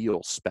them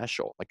feel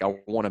special. Like I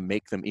want to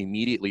make them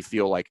immediately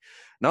feel like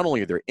not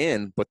only they're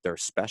in, but they're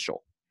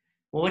special.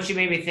 Well, what you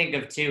made me think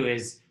of too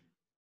is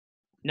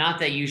not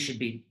that you should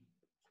be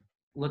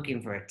looking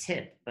for a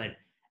tip, but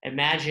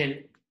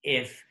imagine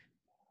if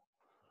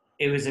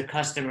it was a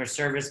customer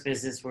service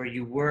business where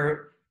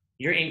your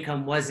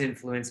income was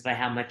influenced by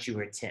how much you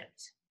were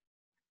tipped.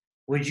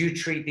 Would you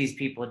treat these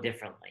people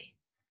differently?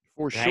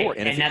 For sure.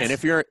 And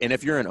if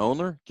you're an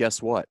owner,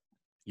 guess what?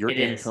 Your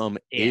income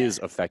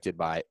is affected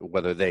by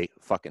whether they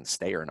fucking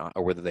stay or not,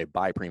 or whether they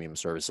buy premium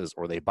services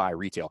or they buy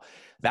retail.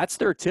 That's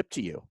their tip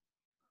to you.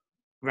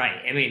 Right.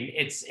 I mean,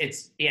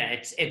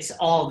 it's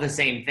all the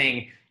same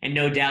thing. And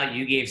no doubt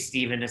you gave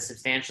Steven a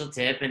substantial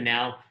tip, and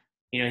now,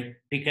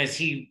 because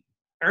he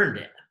earned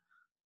it.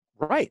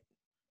 Right.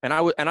 And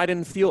I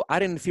didn't feel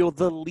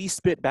the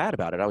least bit bad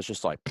about it. I was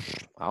just like,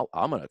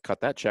 I'm gonna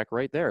cut that check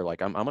right there.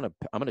 Like I'm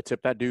gonna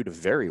tip that dude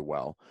very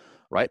well,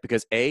 right?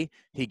 Because A,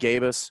 he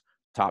gave us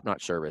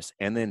top-notch service,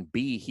 and then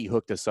B, he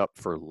hooked us up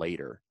for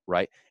later,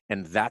 right?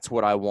 And that's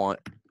what I want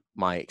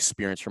my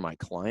experience for my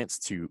clients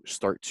to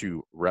start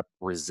to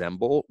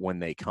resemble when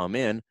they come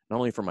in. Not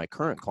only for my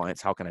current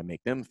clients, how can I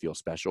make them feel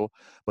special?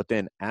 But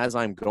then as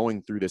I'm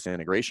going through this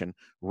integration,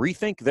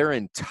 rethink their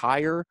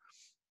entire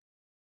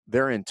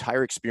their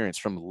entire experience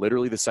from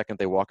literally the second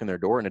they walk in their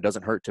door, and it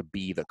doesn't hurt to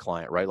be the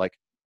client, right? Like,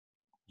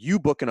 you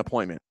book an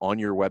appointment on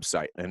your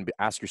website and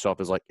ask yourself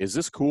is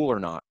this cool or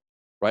not,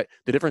 right?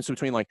 The difference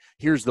between like,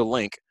 here's the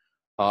link,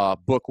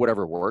 book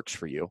whatever works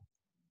for you,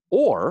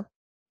 or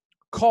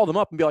call them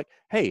up and be like,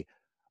 hey,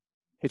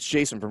 it's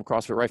Jason from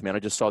CrossFit Rife, man. I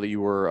just saw that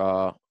you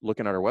were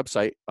looking at our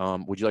website.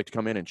 Would you like to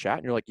come in and chat?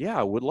 And you're like, yeah,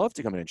 I would love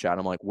to come in and chat.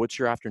 I'm like, what's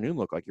your afternoon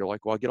look like? You're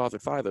like, well, I'll get off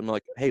at 5. I'm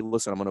like, hey,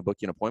 listen, I'm going to book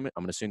you an appointment.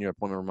 I'm going to send you an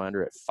appointment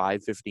reminder at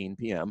 5:15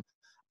 p.m.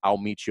 I'll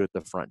meet you at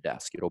the front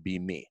desk. It'll be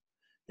me.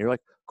 And you're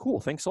like,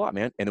 cool, thanks a lot,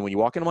 man. And then when you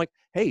walk in, I'm like,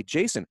 hey,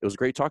 Jason, it was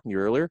great talking to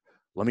you earlier.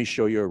 Let me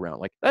show you around.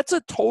 Like, that's a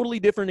totally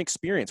different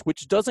experience,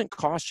 which doesn't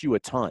cost you a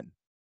ton.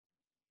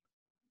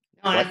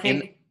 No, and I But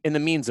think in the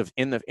means of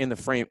in the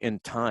frame in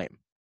time,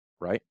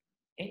 right?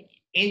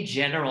 in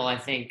general, I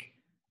think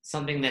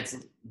something that's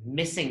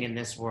missing in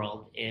this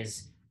world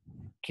is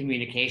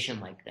communication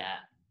like that.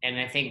 And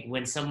I think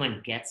when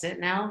someone gets it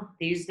now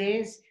these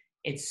days,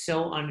 it's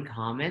so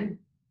uncommon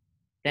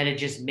that it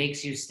just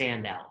makes you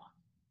stand out.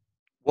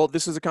 Well,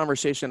 this is a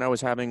conversation I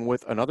was having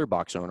with another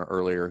box owner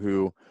earlier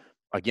who,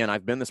 again,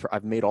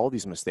 I've made all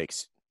these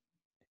mistakes.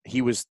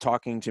 He was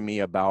talking to me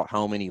about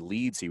how many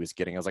leads he was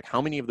getting. I was like,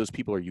 how many of those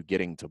people are you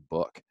getting to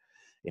book?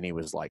 And he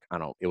was like, I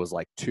don't know, it was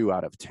like 2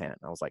 out of 10.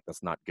 I was like,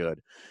 that's not good.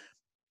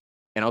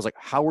 And I was like,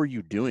 how are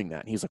you doing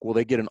that? And he's like, well,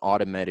 they get an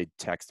automated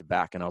text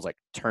back. And I was like,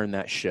 turn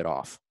that shit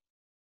off.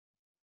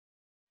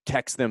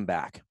 Text them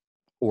back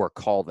or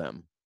call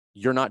them.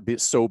 You're not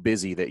so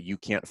busy that you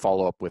can't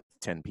follow up with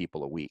 10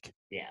 people a week.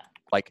 Yeah.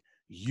 Like,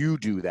 you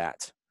do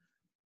that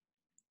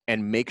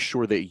and make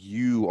sure that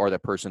you are the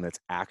person that's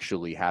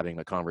actually having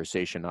a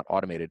conversation, not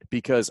automated.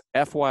 Because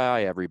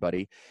FYI,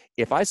 everybody,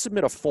 if I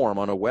submit a form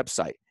on a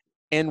website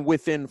and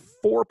within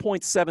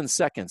 4.7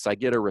 seconds I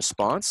get a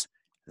response,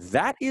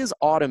 that is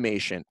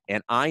automation,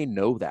 and I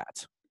know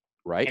that,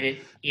 right? And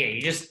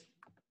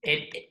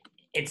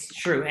it's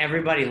true.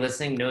 Everybody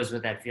listening knows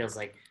what that feels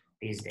like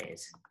these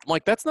days. I'm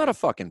like, that's not a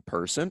fucking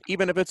person.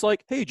 Even if it's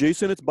like, hey,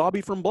 Jason, it's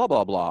Bobby from blah,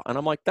 blah, blah. And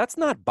I'm like, that's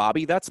not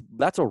Bobby. That's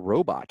a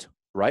robot,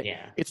 right?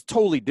 Yeah. It's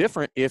totally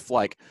different if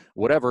like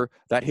whatever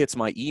that hits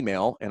my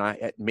email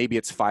and maybe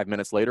it's 5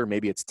 minutes later,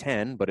 maybe it's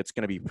 10, but it's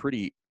going to be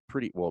pretty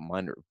well.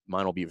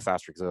 Mine will be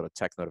faster because I have a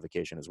text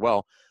notification as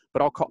well.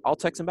 But I'll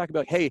text them back and be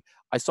like, hey,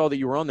 I saw that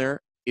you were on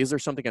there. Is there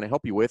something I can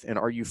help you with? And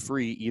are you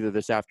free either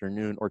this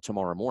afternoon or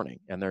tomorrow morning?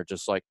 And they're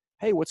just like,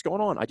 hey, what's going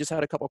on? I just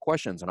had a couple of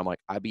questions. And I'm like,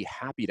 I'd be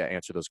happy to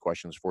answer those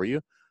questions for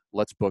you.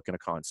 Let's book in a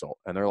consult.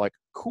 And they're like,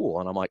 cool.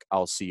 And I'm like,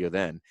 I'll see you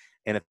then.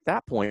 And at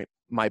that point,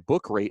 my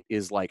book rate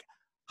is like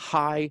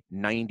high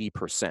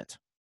 90%.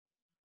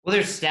 Well,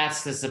 there's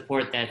stats to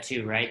support that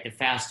too, right? The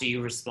faster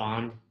you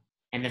respond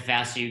and the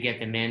faster you get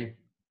them in.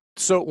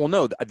 So, well,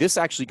 no, this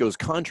actually goes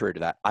contrary to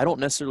that. I don't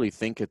necessarily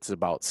think it's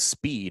about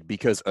speed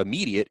because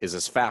immediate is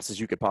as fast as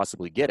you could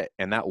possibly get it.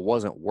 And that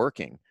wasn't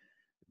working.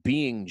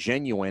 Being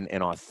genuine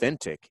and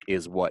authentic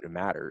is what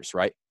matters,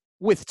 right?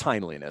 With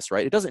timeliness,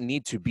 right? It doesn't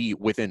need to be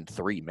within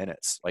 3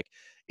 minutes. Like,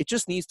 it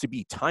just needs to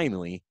be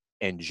timely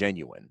and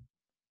genuine,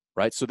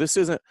 right? So this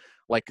isn't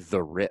like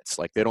the Ritz.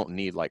 Like, they don't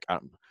need like, I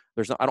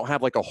don't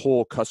have like a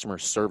whole customer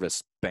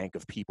service bank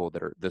of people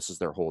this is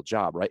their whole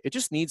job, right? It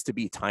just needs to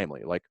be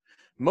timely. Like,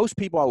 most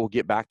people, I will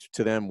get back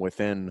to them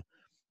within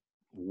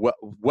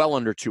well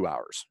under 2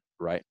 hours,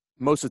 right?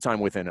 Most of the time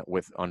within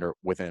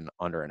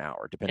under an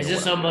hour, depending. Is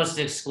this almost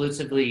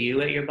exclusively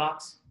you at your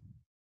box?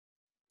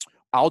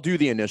 I'll do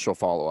the initial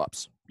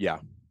follow-ups. Yeah.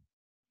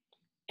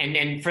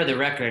 And for the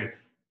record,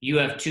 you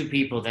have 2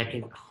 people that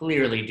can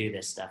clearly do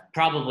this stuff.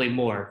 Probably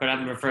more, but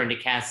I'm referring to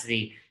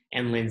Cassidy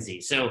and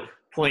Lindsay. So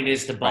point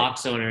is to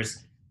box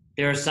owners,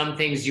 there are some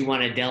things you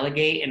want to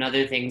delegate and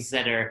other things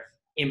that are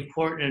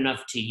important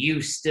enough to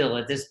you still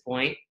at this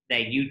point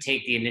that you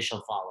take the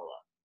initial follow-up.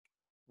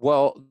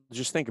 Well,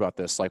 just think about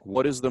this. Like,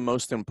 what is the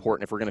most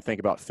important, if we're going to think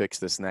about fix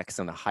this next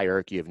in the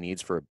hierarchy of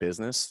needs for a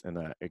business,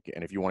 and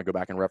if you want to go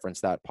back and reference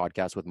that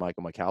podcast with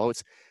Michael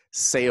Michalowicz,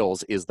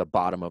 sales is the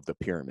bottom of the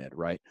pyramid,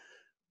 right?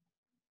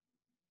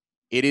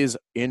 It is,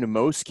 in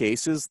most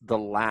cases, the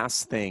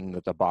last thing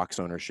that the box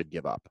owner should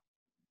give up.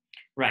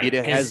 Right.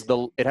 It has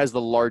the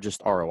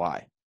largest ROI,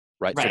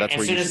 right? Right. So that's as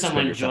where soon you as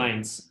someone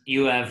joins,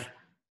 you have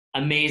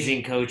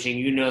amazing coaching.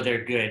 You know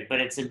they're good,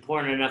 but it's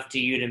important enough to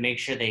you to make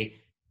sure they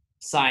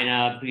sign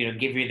up,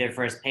 give you their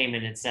first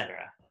payment,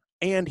 etc.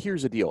 And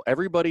here's the deal.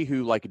 Everybody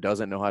who like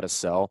doesn't know how to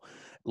sell,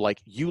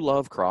 like, you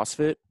love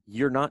CrossFit,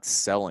 you're not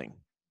selling.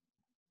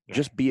 Right.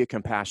 Just be a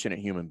compassionate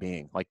human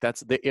being. Like,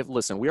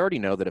 listen, we already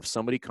know that if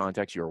somebody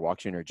contacts you or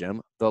walks you in your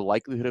gym, the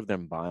likelihood of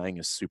them buying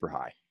is super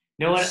high.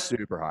 You know what?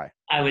 Super high.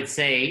 I would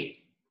say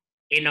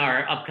in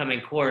our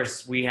upcoming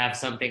course, we have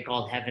something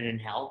called Heaven and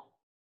Hell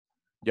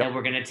that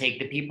we're going to take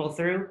the people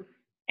through.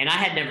 And I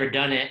had never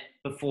done it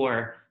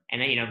before.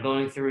 And,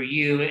 going through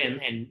you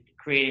and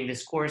creating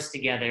this course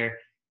together,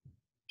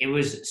 it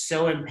was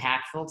so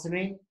impactful to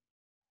me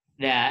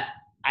that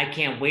I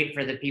can't wait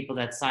for the people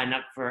that sign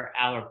up for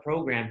our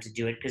program to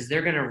do it, because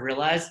they're going to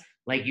realize,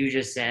 like you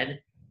just said,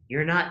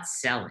 you're not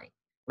selling.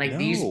 Like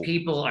these No.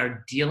 people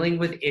are dealing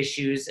with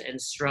issues and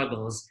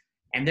struggles,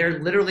 and they're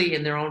literally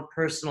in their own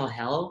personal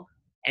hell.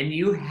 And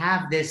you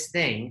have this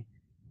thing,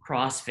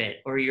 CrossFit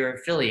or your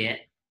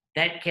affiliate,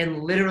 that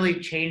can literally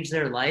change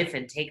their life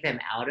and take them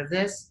out of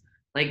this.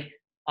 Like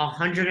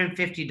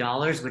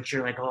 $150, which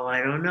you're like, oh,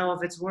 I don't know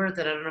if it's worth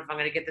it. I don't know if I'm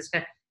going to get this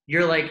guy.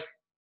 You're like,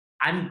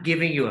 I'm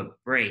giving you a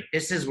break.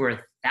 This is worth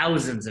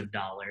thousands of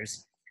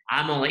dollars.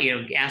 I'm only,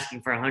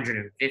 asking for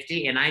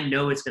 150, and I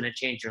know it's going to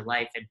change your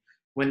life. And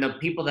when the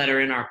people that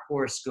are in our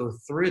course go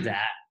through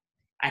that,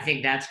 I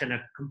think that's going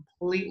to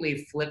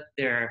completely flip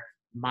their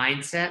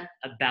mindset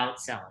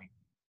about selling.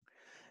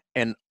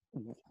 And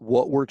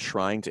what we're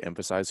trying to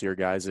emphasize here,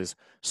 guys, is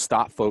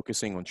stop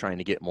focusing on trying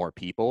to get more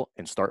people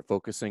and start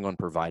focusing on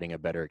providing a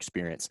better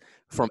experience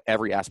from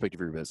every aspect of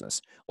your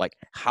business. Like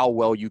how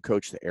well you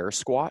coach the air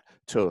squat,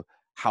 to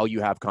how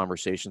you have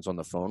conversations on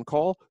the phone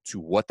call, to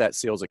what that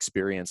sales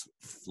experience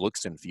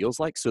looks and feels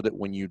like, so that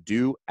when you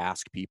do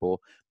ask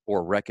people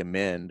or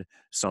recommend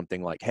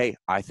something like, hey,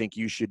 I think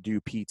you should do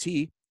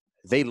PT,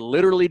 they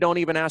literally don't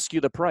even ask you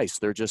the price.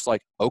 They're just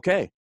like,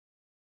 okay.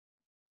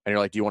 And you're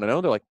like, do you want to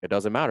know? They're like, it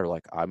doesn't matter.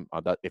 Like,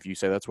 if you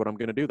say that's what I'm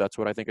going to do, that's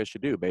what I think I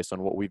should do based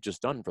on what we've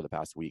just done for the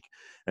past week.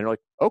 And you're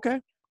like, okay,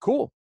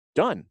 cool,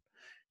 done.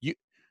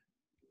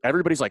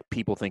 Everybody's like,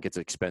 people think it's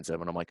expensive.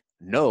 And I'm like,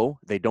 no,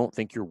 they don't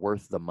think you're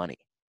worth the money.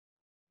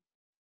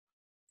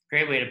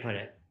 Great way to put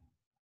it.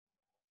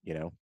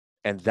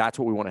 And that's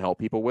what we want to help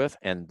people with.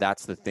 And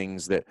that's the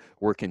things that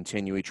we're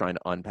continually trying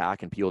to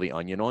unpack and peel the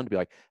onion on, to be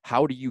like,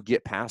 how do you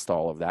get past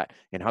all of that?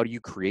 And how do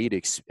you create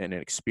an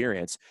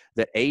experience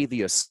that A,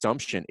 the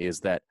assumption is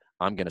that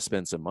I'm going to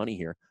spend some money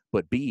here,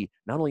 but B,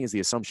 not only is the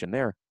assumption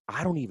there,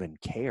 I don't even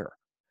care.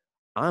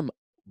 I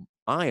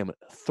am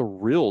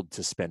thrilled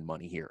to spend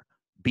money here.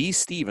 Be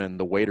Steven,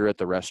 the waiter at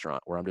the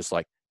restaurant, where I'm just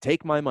like,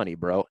 take my money,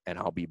 bro, and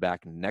I'll be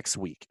back next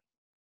week,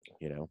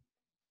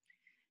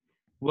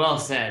 Well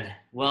said.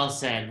 Well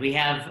said. We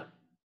have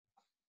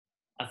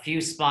a few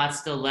spots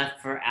still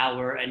left for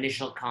our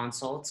initial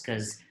consults,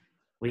 because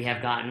we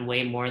have gotten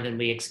way more than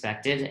we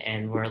expected,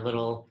 and we're a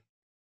little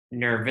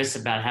nervous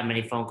about how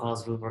many phone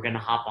calls we were going to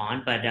hop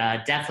on. But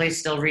definitely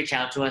still reach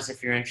out to us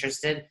if you're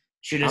interested.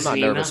 Shoot us I'm an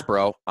not email. nervous,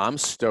 bro. I'm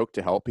stoked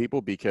to help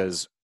people,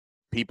 because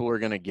people are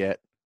going to get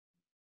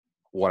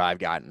what I've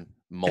gotten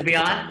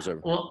multiple times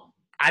over. Well,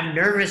 I'm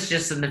nervous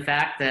just in the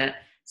fact that,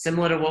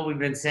 similar to what we've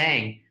been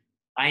saying,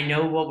 I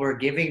know what we're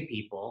giving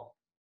people.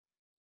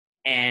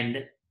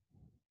 And,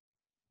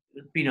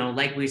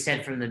 like we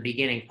said from the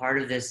beginning, part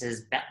of this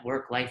is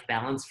work-life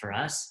balance for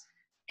us.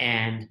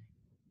 And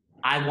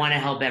I want to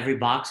help every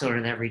box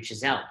owner that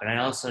reaches out, but I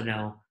also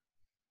know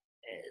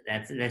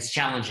that's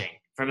challenging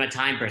from a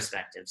time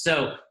perspective.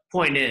 So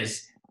point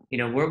is,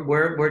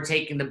 we're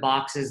taking the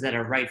boxes that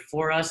are right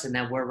for us and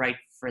that we're right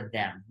for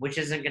them, which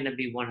isn't going to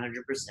be 100%.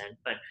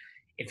 But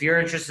if you're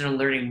interested in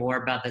learning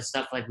more about this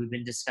stuff, like we've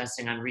been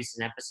discussing on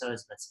recent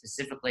episodes, but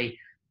specifically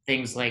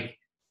things like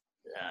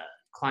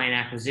client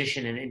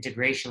acquisition and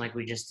integration, like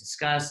we just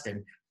discussed,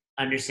 and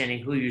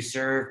understanding who you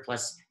serve,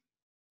 plus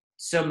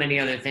so many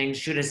other things,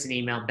 shoot us an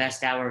email,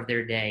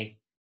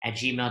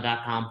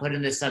 besthouroftheirday@gmail.com. Put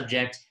in the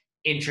subject,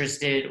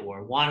 interested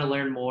or want to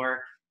learn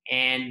more.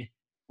 And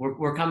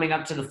we're coming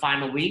up to the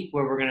final week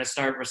where we're going to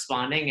start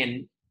responding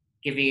and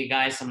giving you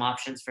guys some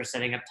options for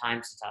setting up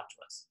times to talk to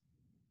us.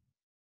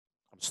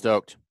 I'm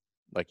stoked.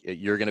 Like,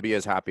 you're going to be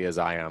as happy as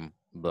I am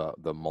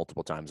the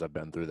multiple times I've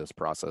been through this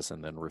process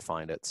and then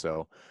refined it.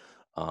 So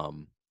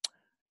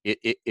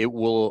it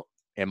will,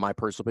 in my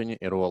personal opinion,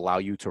 it'll allow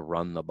you to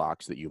run the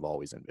box that you've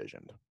always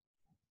envisioned.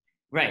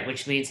 Right,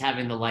 which means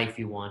having the life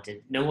you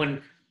wanted. No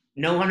one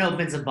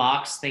opens a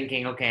box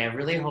thinking, okay, I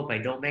really hope I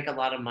don't make a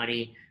lot of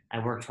money, I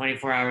work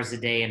 24 hours a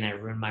day, and I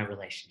ruin my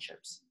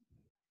relationships.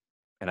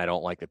 And I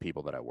don't like the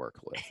people that I work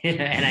with.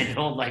 And I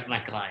don't like my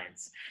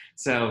clients.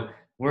 So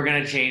we're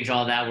going to change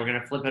all that. We're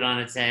going to flip it on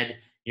its head.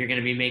 You're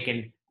going to be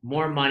making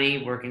more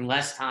money, working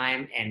less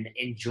time, and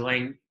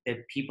enjoying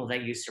the people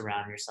that you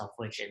surround yourself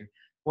with. And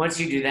once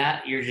you do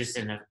that, you're just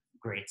in a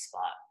great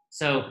spot.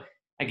 So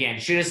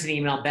again, shoot us an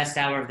email,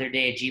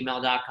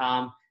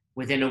 besthouroftheirday@gmail.com.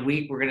 Within a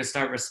week, we're going to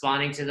start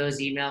responding to those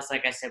emails.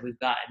 Like I said, we've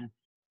gotten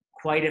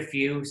quite a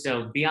few.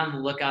 So be on the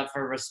lookout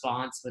for a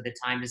response with the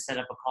time to set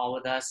up a call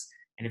with us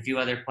and a few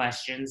other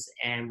questions.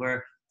 And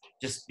we're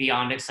just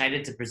beyond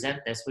excited to present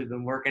this. We've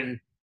been working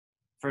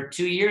for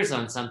 2 years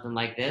on something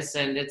like this,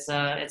 and it's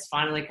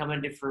finally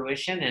coming to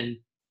fruition. And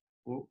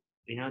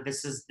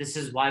this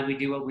is why we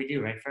do what we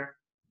do, right, Fer?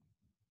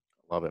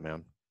 Love it,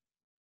 man.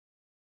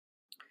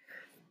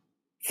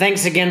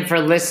 Thanks again for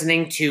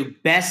listening to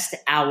Best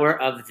Hour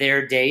of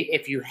Their Day.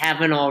 If you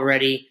haven't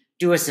already,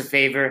 do us a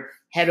favor,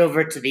 head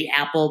over to the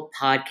Apple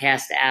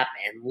Podcast app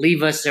and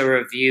leave us a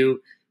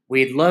review.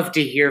 We'd love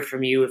to hear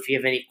from you. If you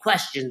have any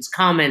questions,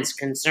 comments,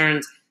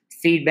 concerns,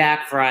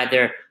 feedback for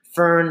either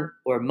Fern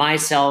or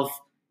myself,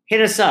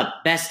 hit us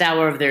up,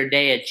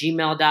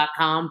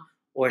 besthouroftheirday@gmail.com,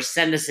 or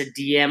send us a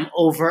DM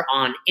over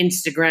on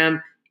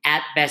Instagram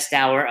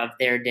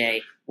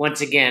 @besthouroftheirday.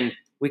 Once again,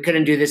 we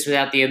couldn't do this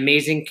without the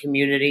amazing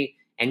community,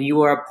 and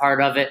you are a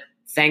part of it.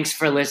 Thanks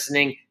for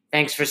listening.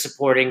 Thanks for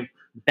supporting.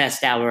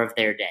 Best hour of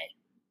their day.